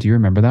London. Do you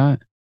remember that?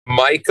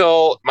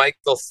 Michael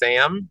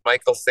Sam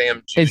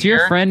Jr. Is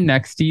your friend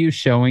next to you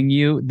showing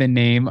you the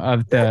name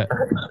of the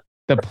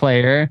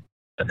player?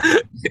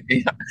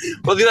 Yeah.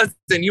 Well,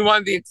 listen, you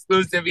want the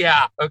exclusive?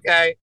 Yeah.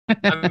 Okay.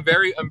 I'm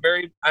very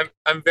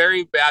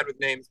bad with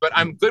names, but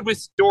I'm good with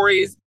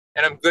stories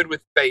and I'm good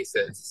with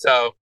faces.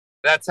 So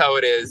that's how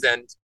it is.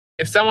 And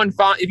if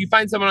you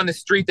find someone on the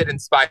street that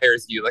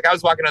inspires you, like I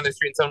was walking down the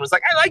street and someone was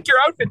like, I like your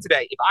outfit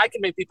today. If I can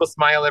make people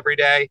smile every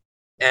day,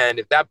 and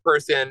if that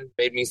person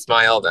made me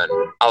smile, then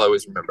I'll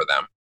always remember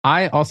them.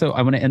 I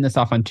want to end this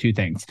off on 2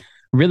 things.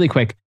 Really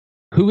quick.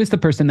 Who is the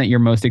person that you're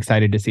most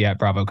excited to see at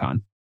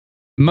BravoCon?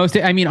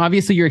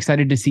 Obviously you're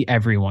excited to see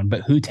everyone,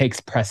 but who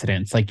takes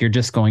precedence? Like, you're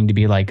just going to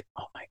be like,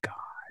 oh my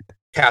God.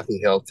 Kathy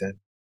Hilton.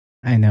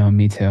 I know,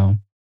 me too.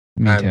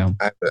 I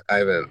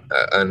have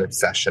an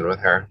obsession with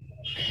her.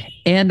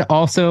 And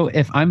also,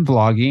 if I'm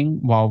vlogging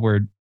while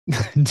we're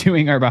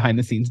doing our behind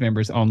the scenes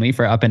members only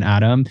for Up and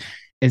Adam,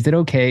 is it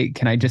okay?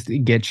 Can I just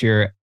get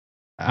your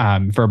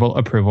verbal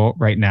approval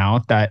right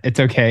now that it's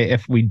okay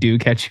if we do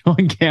catch you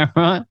on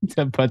camera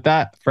to put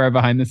that for our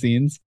behind the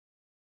scenes?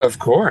 Of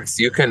course,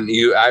 you can.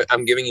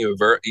 I'm giving you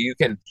you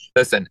can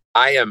listen.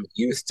 I am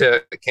used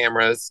to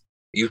cameras.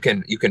 You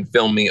can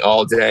film me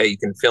all day. You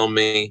can film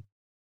me,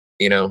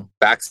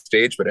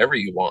 backstage, whatever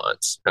you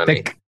want,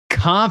 honey. The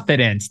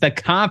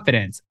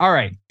confidence. All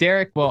right,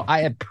 Derek. Well,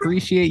 I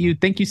appreciate you.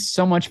 Thank you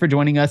so much for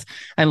joining us.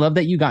 I love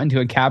that you got into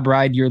a cab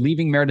ride. You're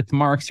leaving Meredith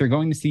Marks. You're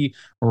going to see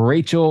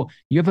Rachel.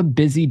 You have a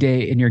busy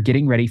day and you're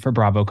getting ready for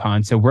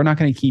BravoCon. So we're not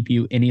going to keep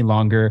you any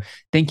longer.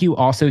 Thank you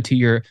also to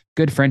your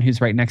good friend who's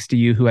right next to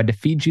you, who had to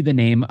feed you the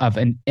name of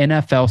an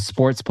NFL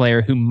sports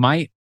player who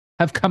might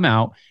have come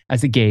out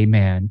as a gay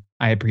man.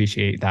 I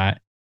appreciate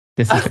that.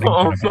 This has been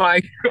oh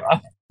my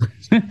God.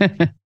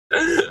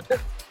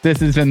 This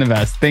has been the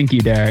best. Thank you,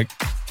 Derek.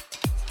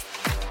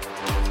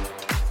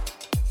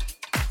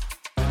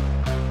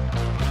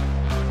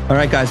 All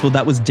right, guys. Well,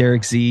 that was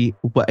Derek Z.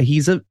 He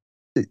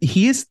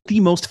is the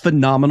most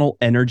phenomenal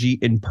energy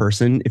in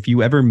person. If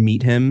you ever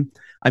meet him,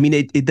 I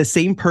mean, the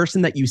same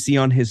person that you see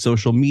on his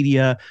social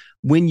media,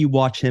 when you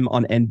watch him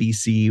on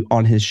NBC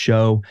on his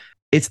show,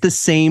 it's the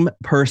same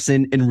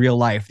person in real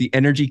life. The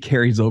energy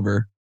carries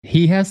over.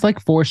 He has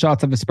like 4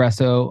 shots of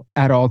espresso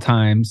at all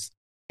times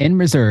in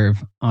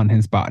reserve on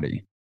his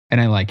body. And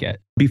I like it.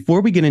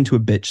 Before we get into a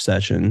bitch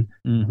session,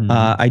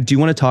 I do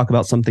want to talk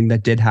about something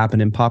that did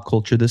happen in pop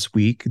culture this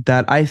week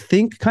that I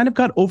think kind of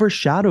got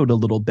overshadowed a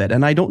little bit.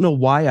 And I don't know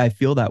why I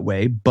feel that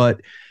way,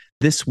 but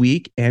this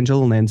week,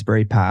 Angela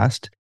Lansbury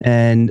passed.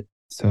 And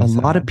So a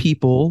lot of sad.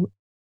 people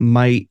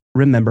might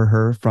remember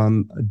her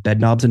from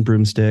Bedknobs and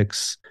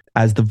Broomsticks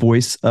as the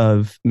voice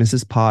of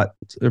Mrs.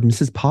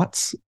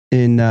 Potts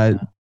in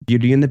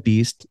Beauty and the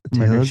Beast,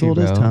 Murder, Tale as She Old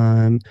as Wrote.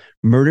 Time,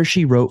 Murder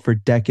She Wrote for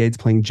decades,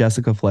 playing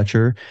Jessica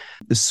Fletcher,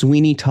 the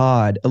Sweeney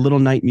Todd, A Little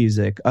Night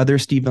Music, other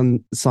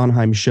Stephen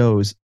Sondheim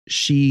shows.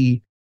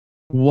 She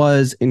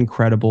was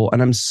incredible,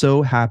 and I'm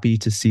so happy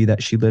to see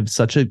that she lived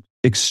such an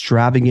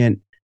extravagant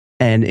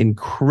and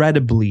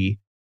incredibly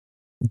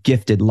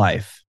gifted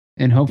life,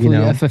 And hopefully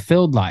know, a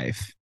fulfilled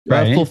life, a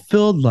right?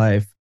 fulfilled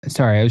life.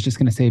 Sorry, I was just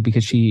going to say,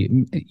 because she,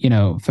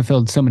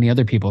 fulfilled so many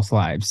other people's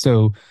lives.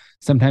 So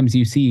sometimes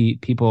you see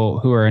people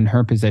who are in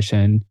her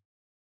position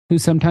who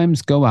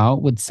sometimes go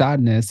out with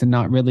sadness and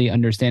not really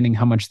understanding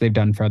how much they've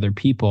done for other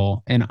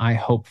people. And I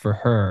hope for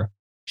her,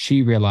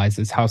 she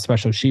realizes how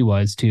special she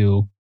was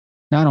to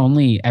not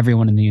only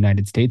everyone in the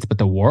United States, but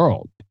the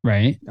world,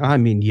 right? I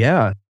mean,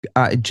 yeah,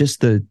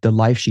 just the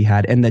life she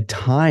had and the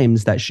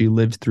times that she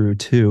lived through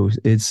too.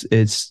 It's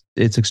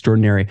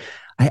extraordinary.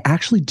 I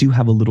actually do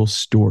have a little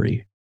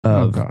story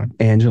Oh, of God.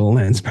 Angela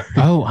Lansbury.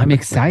 Oh, I'm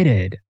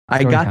excited. I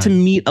Story got to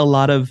time. meet a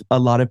lot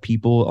of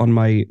people on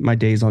my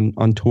days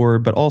on tour,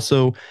 but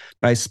also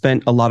I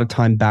spent a lot of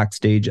time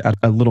backstage at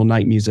A Little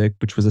Night Music,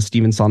 which was a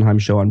Stephen Sondheim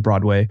show on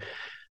Broadway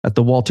at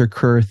the Walter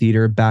Kerr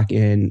Theater back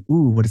in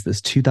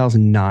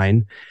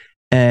 2009.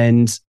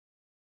 And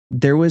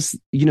there was,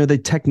 the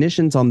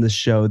technicians on this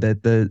show,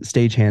 that the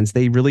stagehands,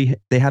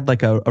 they had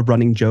like a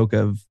running joke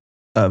of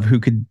who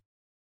could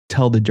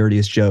tell the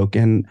dirtiest joke.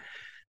 And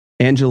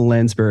Angela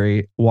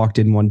Lansbury walked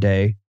in one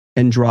day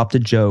and dropped a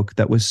joke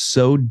that was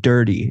so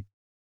dirty,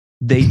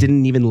 they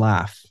didn't even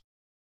laugh.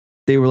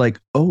 They were like,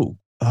 oh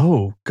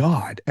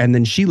God. And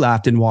then she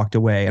laughed and walked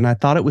away. And I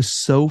thought it was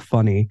so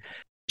funny.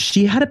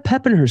 She had a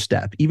pep in her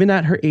step, even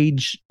at her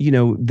age,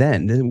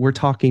 then. We're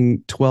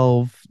talking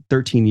 12,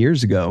 13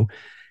 years ago.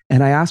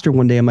 And I asked her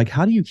one day, I'm like,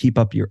 how do you keep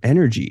up your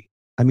energy?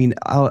 I mean,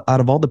 out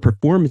of all the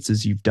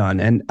performances you've done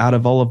and out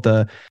of all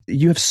of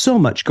you have so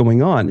much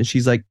going on. And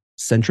she's like,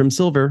 Centrum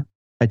Silver,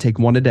 I take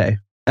one a day.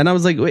 And I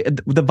was like, wait,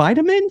 the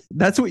vitamin?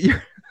 That's what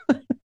you're...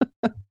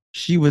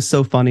 She was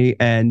so funny.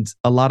 And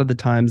a lot of the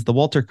times, the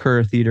Walter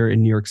Kerr Theater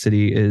in New York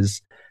City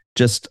is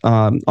just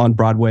on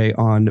Broadway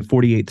on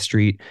 48th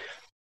Street.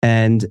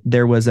 And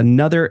there was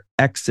another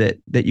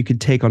exit that you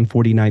could take on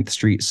 49th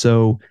Street.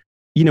 So,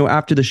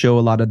 after the show,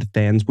 a lot of the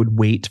fans would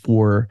wait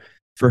for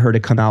her to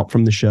come out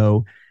from the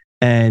show.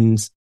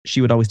 And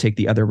she would always take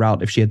the other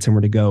route if she had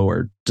somewhere to go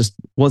or just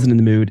wasn't in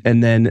the mood.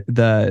 And then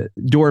the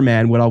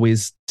doorman would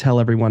always tell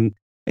everyone,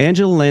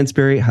 Angela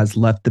Lansbury has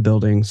left the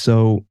building.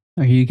 So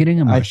Are you getting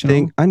emotional? I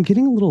think I'm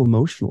getting a little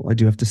emotional, I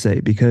do have to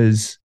say,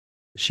 because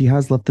she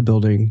has left the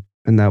building.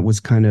 And that was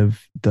kind of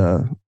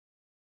the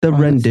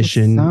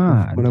rendition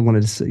of what I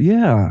wanted to say.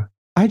 Yeah.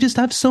 I just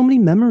have so many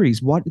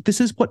memories. This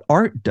is what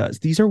art does.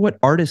 These are what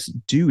artists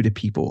do to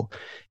people.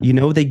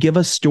 They give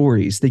us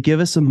stories, they give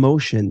us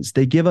emotions,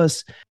 they give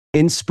us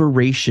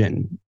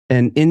inspiration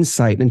and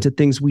insight into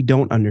things we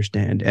don't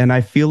understand. And I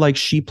feel like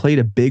she played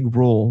a big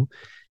role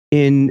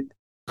in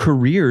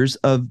careers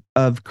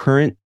of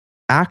current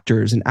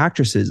actors and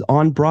actresses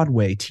on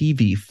Broadway,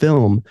 TV,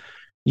 film.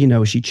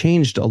 She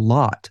changed a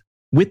lot.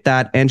 With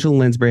that, Angela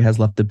Lansbury has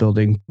left the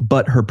building,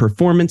 but her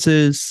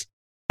performances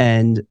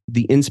and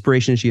the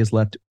inspiration she has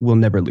left will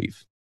never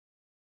leave.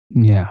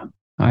 Yeah,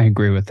 I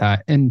agree with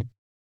that. And,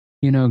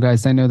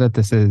 guys, I know that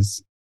this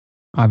is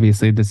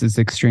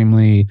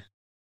extremely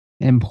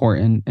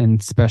important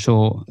and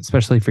special,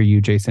 especially for you,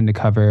 Jason, to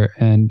cover.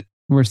 And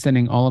we're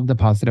sending all of the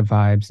positive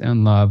vibes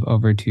and love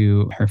over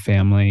to her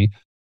family.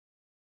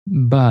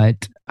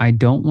 But I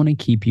don't want to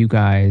keep you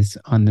guys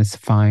on this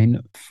fine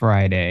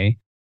Friday.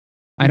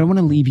 I don't want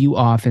to leave you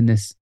off in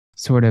this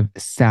sort of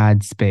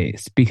sad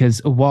space, because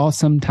while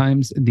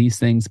sometimes these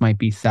things might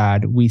be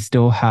sad, we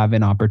still have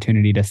an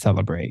opportunity to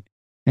celebrate.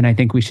 And I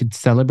think we should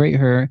celebrate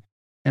her.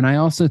 And I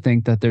also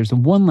think that there's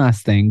one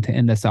last thing to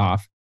end us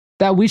off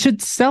that we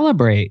should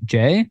celebrate,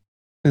 Jay.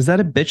 Is that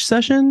a bitch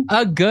session?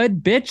 A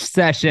good bitch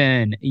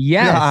session.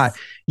 Yes. God,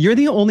 you're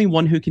the only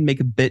one who can make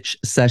a bitch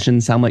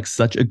session sound like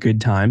such a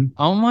good time.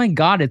 Oh my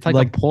God. It's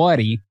like a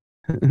party.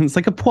 It's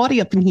like a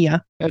party up in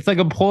here. It's like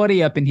a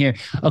party up in here.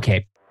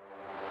 Okay.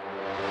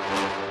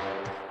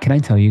 Can I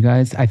tell you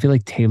guys, I feel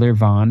like Taylor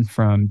Vaughn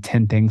from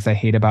 10 Things I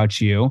Hate About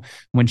You,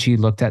 when she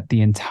looked at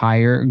the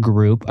entire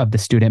group of the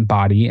student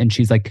body and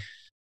she's like,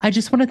 I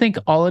just want to thank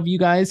all of you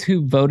guys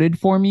who voted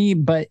for me.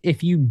 But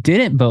if you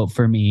didn't vote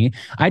for me,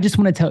 I just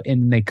want to tell,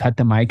 and they cut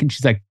the mic and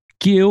she's like,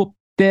 Q,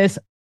 this,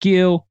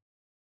 Q.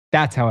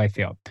 That's how I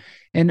feel.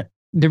 And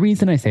the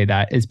reason I say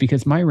that is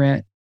because my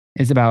rant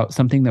is about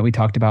something that we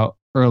talked about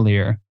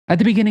earlier at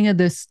the beginning of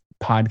this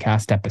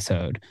podcast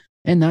episode.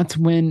 And that's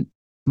when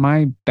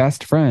my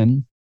best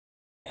friend,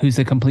 who's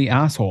a complete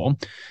asshole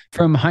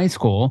from high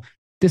school,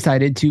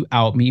 decided to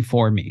out me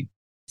for me.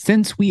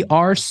 Since we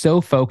are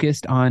so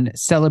focused on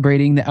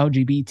celebrating the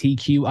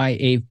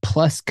LGBTQIA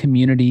plus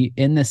community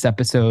in this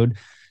episode,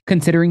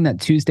 considering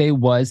that Tuesday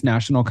was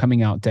National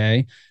Coming Out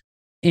Day,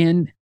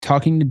 and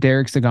talking to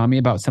Derek Zagami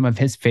about some of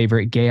his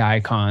favorite gay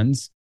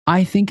icons,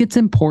 I think it's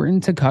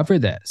important to cover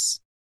this.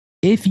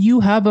 If you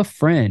have a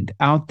friend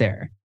out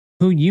there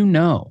who you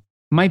know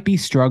might be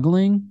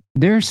struggling,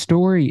 their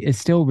story is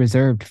still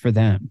reserved for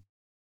them.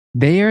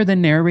 They are the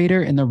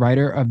narrator and the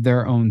writer of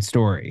their own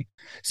story.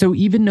 So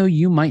even though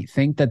you might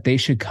think that they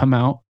should come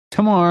out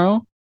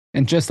tomorrow,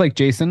 and just like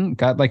Jason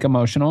got like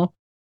emotional,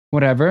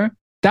 whatever,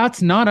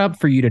 that's not up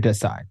for you to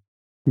decide.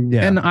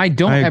 Yeah, and I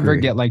don't ever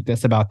agree. get like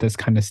this about this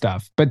kind of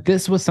stuff. But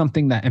this was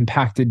something that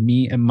impacted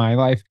me in my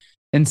life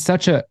in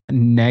such a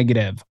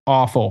negative,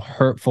 awful,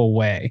 hurtful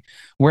way,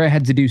 where I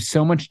had to do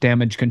so much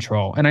damage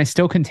control. And I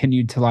still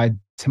continued to lie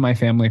to my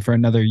family for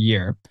another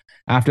year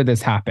after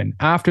this happened.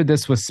 After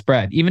this was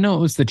spread, even though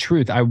it was the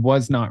truth, I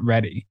was not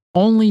ready,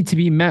 only to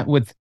be met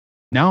with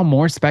now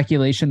more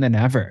speculation than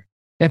ever.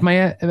 If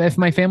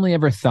my family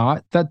ever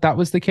thought that that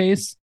was the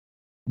case,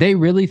 they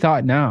really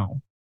thought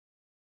now.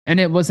 And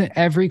it wasn't,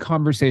 every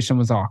conversation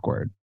was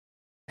awkward.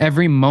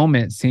 Every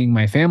moment seeing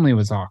my family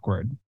was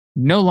awkward.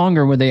 No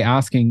longer were they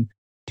asking,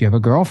 do you have a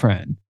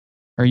girlfriend?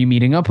 Are you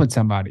meeting up with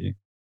somebody?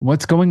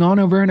 What's going on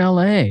over in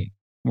LA?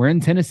 We're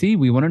in Tennessee.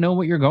 We want to know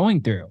what you're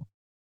going through.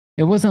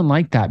 It wasn't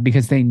like that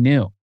because they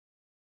knew.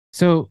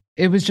 So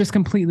it was just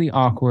completely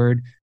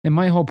awkward. And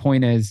my whole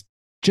point is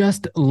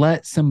just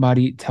let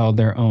somebody tell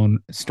their own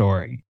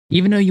story.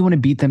 Even though you want to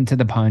beat them to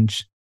the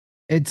punch,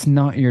 it's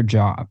not your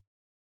job.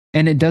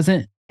 And it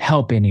doesn't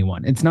help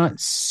anyone. It's not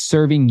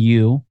serving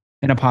you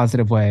in a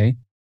positive way.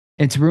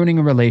 It's ruining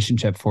a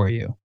relationship for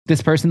you.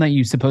 This person that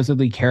you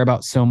supposedly care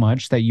about so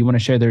much that you want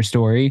to share their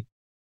story,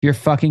 you're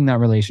fucking that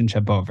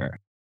relationship over.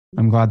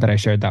 I'm glad that I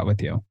shared that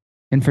with you.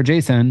 And for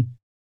Jason,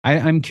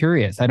 I'm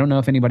curious. I don't know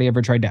if anybody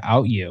ever tried to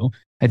out you.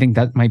 I think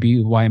that might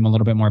be why I'm a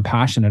little bit more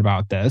passionate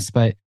about this,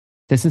 but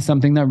this is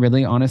something that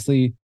really,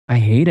 honestly, I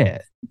hate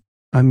it.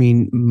 I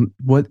mean,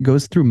 what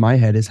goes through my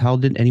head is, how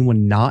did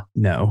anyone not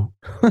know?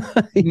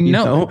 you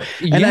know?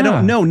 And I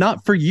don't know,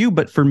 not for you,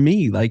 but for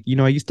me. Like,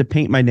 I used to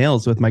paint my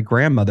nails with my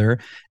grandmother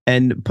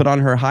and put on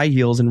her high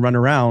heels and run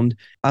around.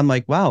 I'm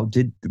like, wow,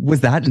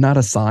 was that not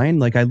a sign?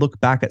 Like, I look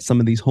back at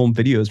some of these home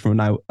videos from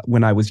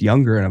when I was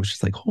younger, and I was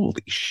just like,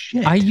 holy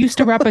shit. I used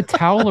to wrap a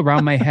towel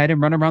around my head and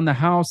run around the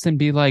house and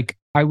be like,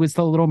 I was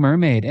the Little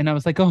Mermaid, and I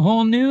was like, a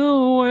whole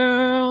new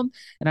world.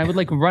 And I would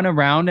like run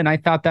around, and I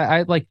thought that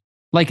I like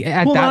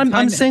at that time,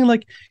 I'm saying,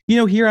 like,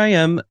 here I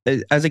am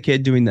as a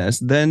kid doing this.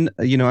 Then,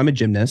 I'm a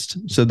gymnast.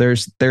 So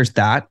there's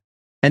that.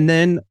 And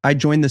then I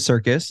joined the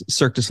Cirque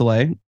du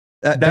Soleil.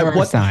 At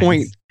what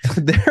point?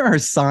 There are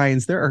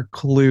signs, there are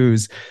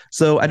clues.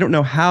 So I don't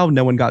know how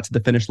no one got to the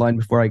finish line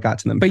before I got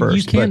to them first. But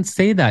you can't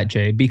say that,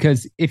 Jay,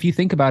 because if you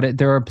think about it,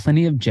 there are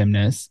plenty of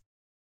gymnasts.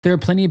 There are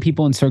plenty of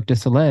people in Cirque du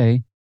Soleil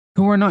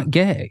who are not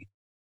gay.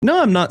 No,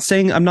 I'm not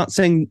saying,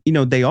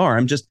 they are.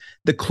 I'm just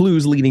the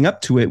clues leading up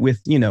to it with,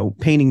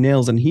 painting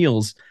nails and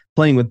heels,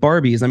 playing with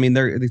Barbies. I mean,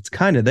 it's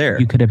kind of there.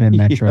 You could have been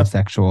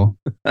metrosexual.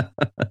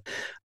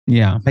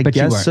 Yeah, I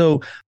guess so.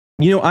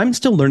 I'm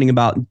still learning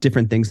about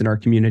different things in our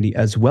community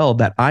as well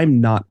that I'm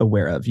not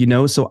aware of,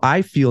 So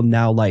I feel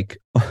now like,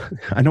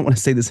 I don't want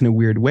to say this in a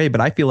weird way,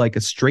 but I feel like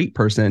a straight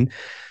person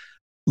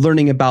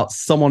learning about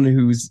someone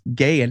who's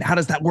gay and how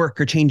does that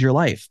work or change your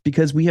life?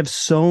 Because we have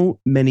so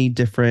many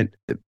different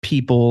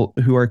people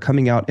who are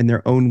coming out in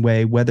their own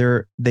way,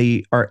 whether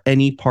they are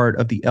any part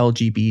of the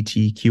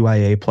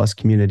LGBTQIA plus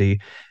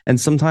community. And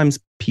sometimes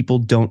people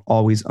don't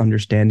always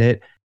understand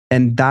it.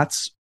 And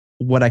that's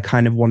what I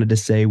kind of wanted to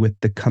say with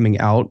the coming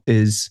out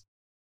is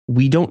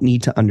we don't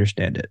need to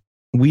understand it.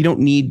 We don't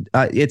need,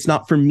 it's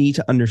not for me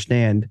to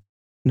understand.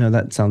 No,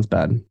 that sounds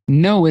bad.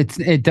 No,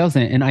 it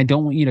doesn't. And I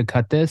don't want you to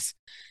cut this.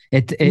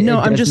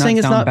 I'm just saying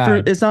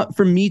it's not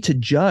for me to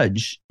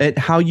judge at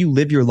how you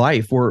live your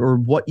life or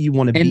what you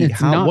want to be,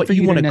 what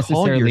you want to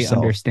call yourself.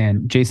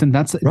 Understand, Jason.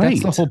 That's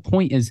the whole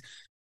point. Is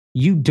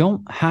you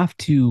don't have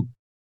to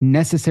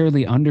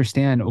necessarily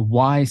understand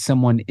why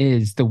someone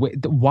is the way,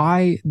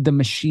 why the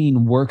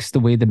machine works the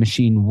way the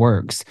machine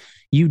works.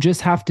 You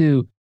just have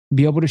to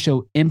be able to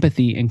show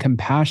empathy and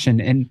compassion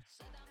and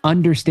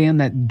understand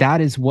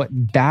that is what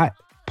that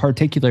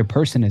particular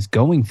person is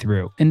going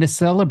through, and to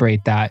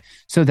celebrate that,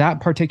 so that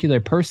particular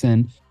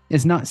person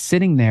is not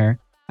sitting there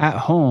at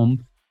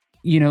home,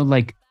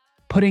 like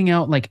putting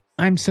out like,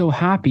 I'm so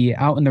happy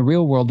out in the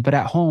real world, but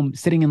at home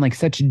sitting in like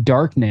such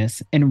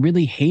darkness and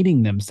really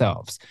hating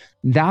themselves.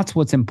 That's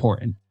what's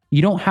important.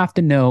 You don't have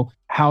to know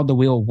how the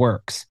wheel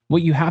works.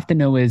 What you have to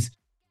know is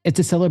it's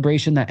a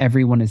celebration that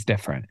everyone is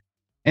different.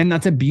 And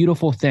that's a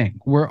beautiful thing.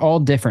 We're all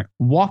different.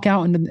 Walk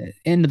out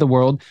into the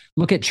world,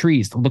 look at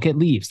trees, look at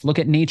leaves, look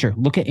at nature,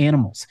 look at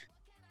animals.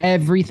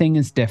 Everything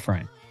is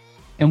different.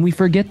 And we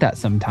forget that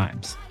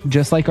sometimes.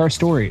 Just like our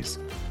stories,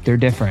 they're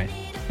different.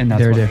 And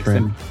that's what makes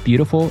them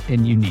beautiful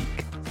and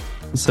unique.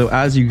 So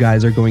as you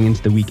guys are going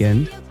into the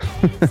weekend,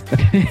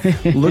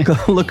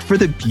 look for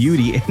the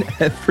beauty in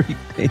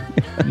everything.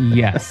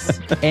 Yes.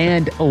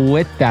 And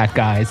with that,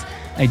 guys,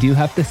 I do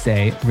have to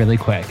say really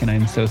quick, and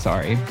I'm so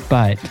sorry,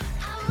 but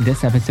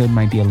this episode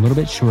might be a little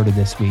bit shorter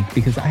this week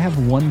because I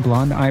have one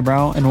blonde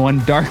eyebrow and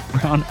one dark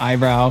brown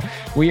eyebrow.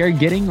 We are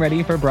getting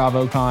ready for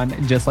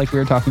BravoCon, just like we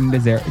were talking to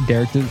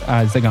Derek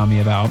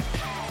Zagami about.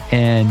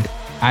 And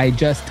I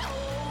just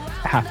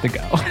have to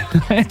go.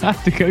 I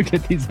have to go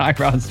get these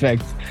eyebrows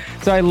fixed.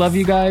 So I love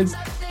you guys.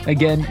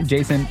 Again,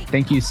 Jason,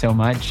 thank you so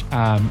much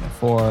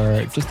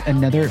for just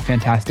another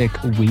fantastic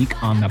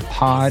week on the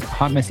pod.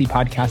 Hot Messy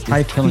Podcast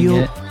is killing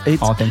it.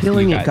 It's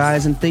killing it,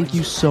 guys. And thank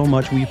you so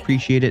much. We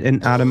appreciate it.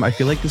 And Adam, I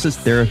feel like this is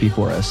therapy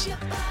for us.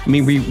 I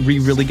mean, we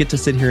really get to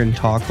sit here and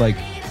talk like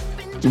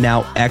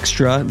now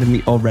extra than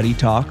we already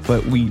talk,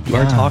 but we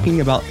are talking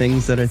about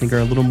things that I think are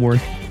a little more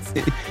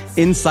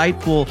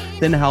insightful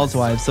than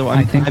Housewives. So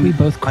I think we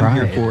both cried.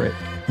 I'm here for it.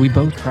 We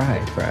both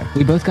cried.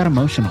 We both got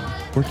emotional.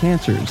 We're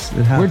cancers.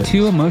 It happens. We're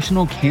two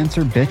emotional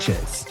cancer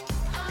bitches.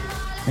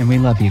 And we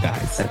love you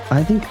guys.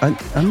 I think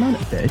I'm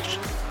not a bitch.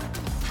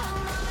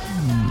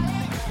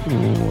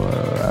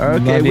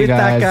 Okay, with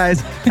that,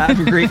 guys, have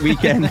a great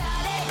weekend.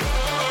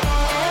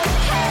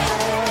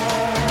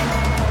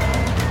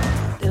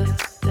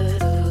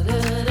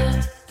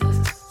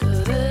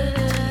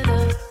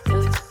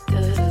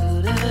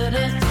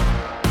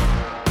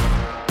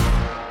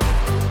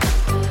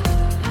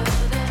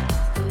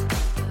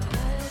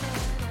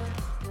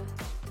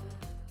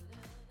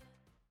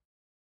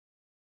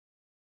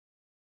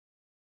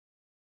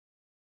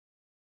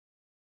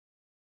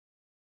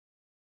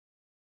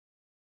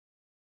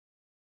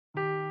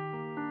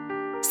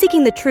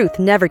 Seeking the truth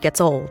never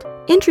gets old.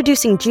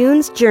 Introducing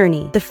June's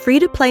Journey, the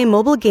free-to-play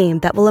mobile game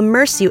that will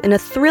immerse you in a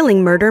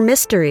thrilling murder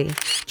mystery.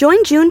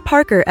 Join June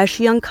Parker as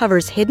she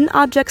uncovers hidden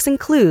objects and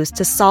clues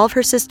to solve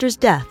her sister's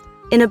death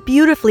in a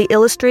beautifully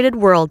illustrated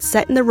world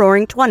set in the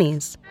Roaring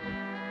 '20s.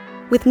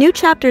 With new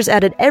chapters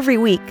added every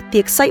week, the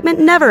excitement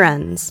never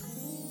ends.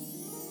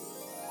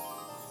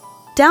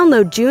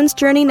 Download June's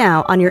Journey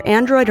now on your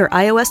Android or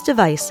iOS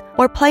device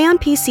or play on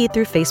PC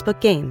through Facebook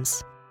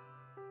Games.